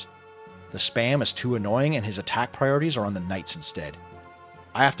archers. The spam is too annoying and his attack priorities are on the knights instead.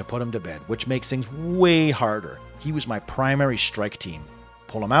 I have to put him to bed, which makes things way harder. He was my primary strike team.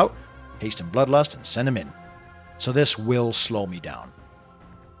 Pull him out, haste him bloodlust, and send him in. So this will slow me down.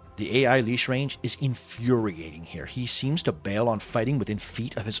 The AI leash range is infuriating here. He seems to bail on fighting within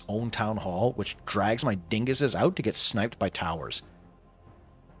feet of his own town hall, which drags my dinguses out to get sniped by towers.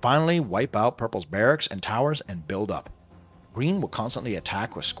 Finally, wipe out Purple's barracks and towers and build up. Green will constantly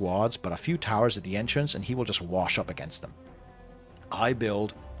attack with squads, but a few towers at the entrance and he will just wash up against them. I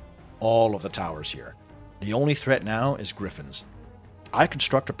build all of the towers here. The only threat now is griffins. I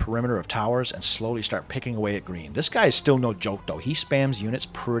construct a perimeter of towers and slowly start picking away at green. This guy is still no joke though, he spams units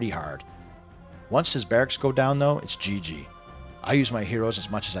pretty hard. Once his barracks go down though, it's GG. I use my heroes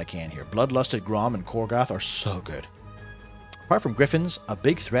as much as I can here. Bloodlusted Grom and Korgoth are so good. Apart from griffins, a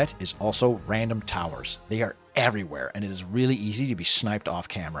big threat is also random towers. They are everywhere and it is really easy to be sniped off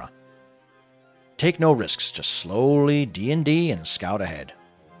camera. Take no risks, just slowly D&D and scout ahead.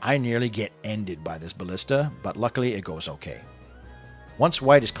 I nearly get ended by this ballista, but luckily it goes okay. Once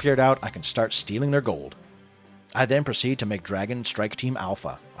white is cleared out, I can start stealing their gold. I then proceed to make Dragon Strike Team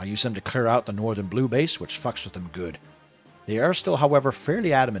Alpha. I use them to clear out the northern blue base, which fucks with them good. They are still, however,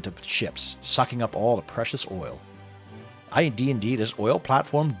 fairly adamant of ships, sucking up all the precious oil. I D&D this oil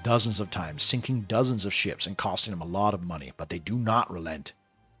platform dozens of times, sinking dozens of ships and costing them a lot of money, but they do not relent.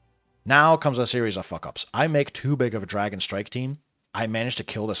 Now comes a series of fuck-ups. I make too big of a Dragon Strike Team. I managed to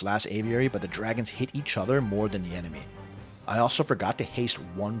kill this last aviary, but the dragons hit each other more than the enemy. I also forgot to haste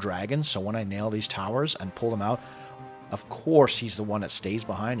one dragon, so when I nail these towers and pull them out, of course he's the one that stays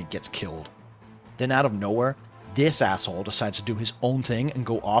behind and gets killed. Then out of nowhere, this asshole decides to do his own thing and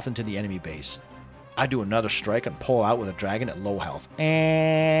go off into the enemy base. I do another strike and pull out with a dragon at low health,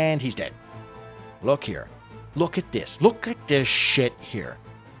 and he's dead. Look here. Look at this. Look at this shit here.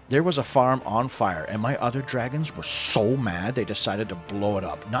 There was a farm on fire, and my other dragons were so mad they decided to blow it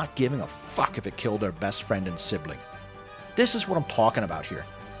up, not giving a fuck if it killed their best friend and sibling. This is what I'm talking about here.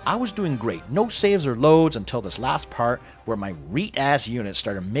 I was doing great, no saves or loads until this last part where my reet-ass units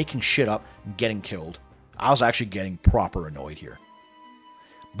started making shit up and getting killed. I was actually getting proper annoyed here.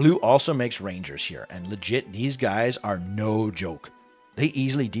 Blue also makes rangers here, and legit, these guys are no joke. They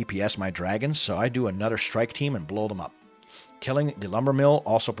easily DPS my dragons, so I do another strike team and blow them up. Killing the lumber mill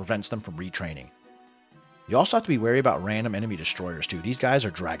also prevents them from retraining. You also have to be wary about random enemy destroyers too. These guys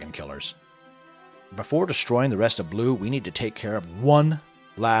are dragon killers. Before destroying the rest of blue, we need to take care of one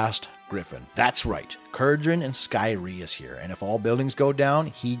last griffin. That's right, Kurdrin and Skyri is here, and if all buildings go down,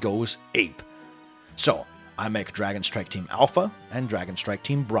 he goes ape. So, I make Dragon Strike Team Alpha and Dragon Strike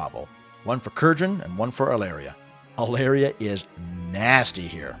Team Bravo. One for Kurdrin and one for Alaria. Alaria is nasty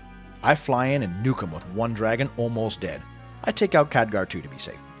here. I fly in and nuke him with one dragon almost dead. I take out Khadgar too to be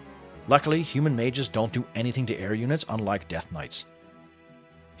safe. Luckily, human mages don't do anything to air units unlike Death Knights.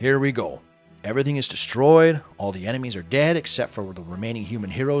 Here we go. Everything is destroyed, all the enemies are dead except for the remaining human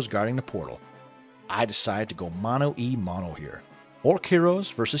heroes guarding the portal. I decided to go mono here. Orc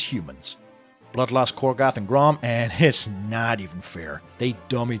heroes versus humans. Bloodlust, Korgoth, and Grom, and it's not even fair. They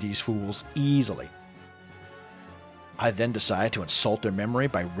dummy these fools easily. I then decided to insult their memory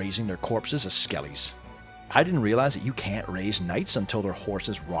by raising their corpses as skellies. I didn't realize that you can't raise knights until their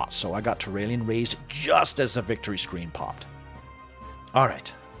horses rot, so I got Turalian raised just as the victory screen popped.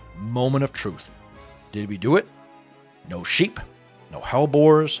 Alright, moment of truth. Did we do it? No sheep, no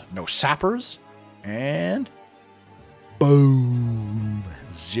hellboars, no sappers, and boom!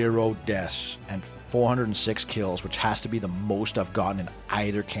 0 deaths and 406 kills, which has to be the most I've gotten in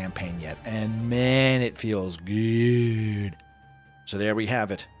either campaign yet. And man, it feels good. So there we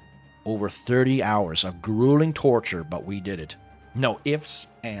have it. Over 30 hours of grueling torture, but we did it. No ifs,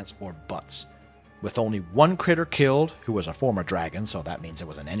 ands, or buts. With only one critter killed, who was a former dragon, so that means it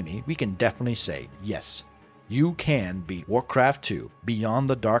was an enemy, we can definitely say, yes, you can beat Warcraft 2, Beyond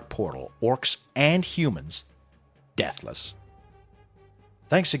the Dark Portal, Orcs and Humans, deathless.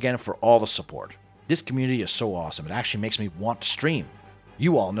 Thanks again for all the support. This community is so awesome, it actually makes me want to stream.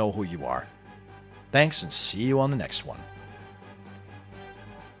 You all know who you are. Thanks, and see you on the next one.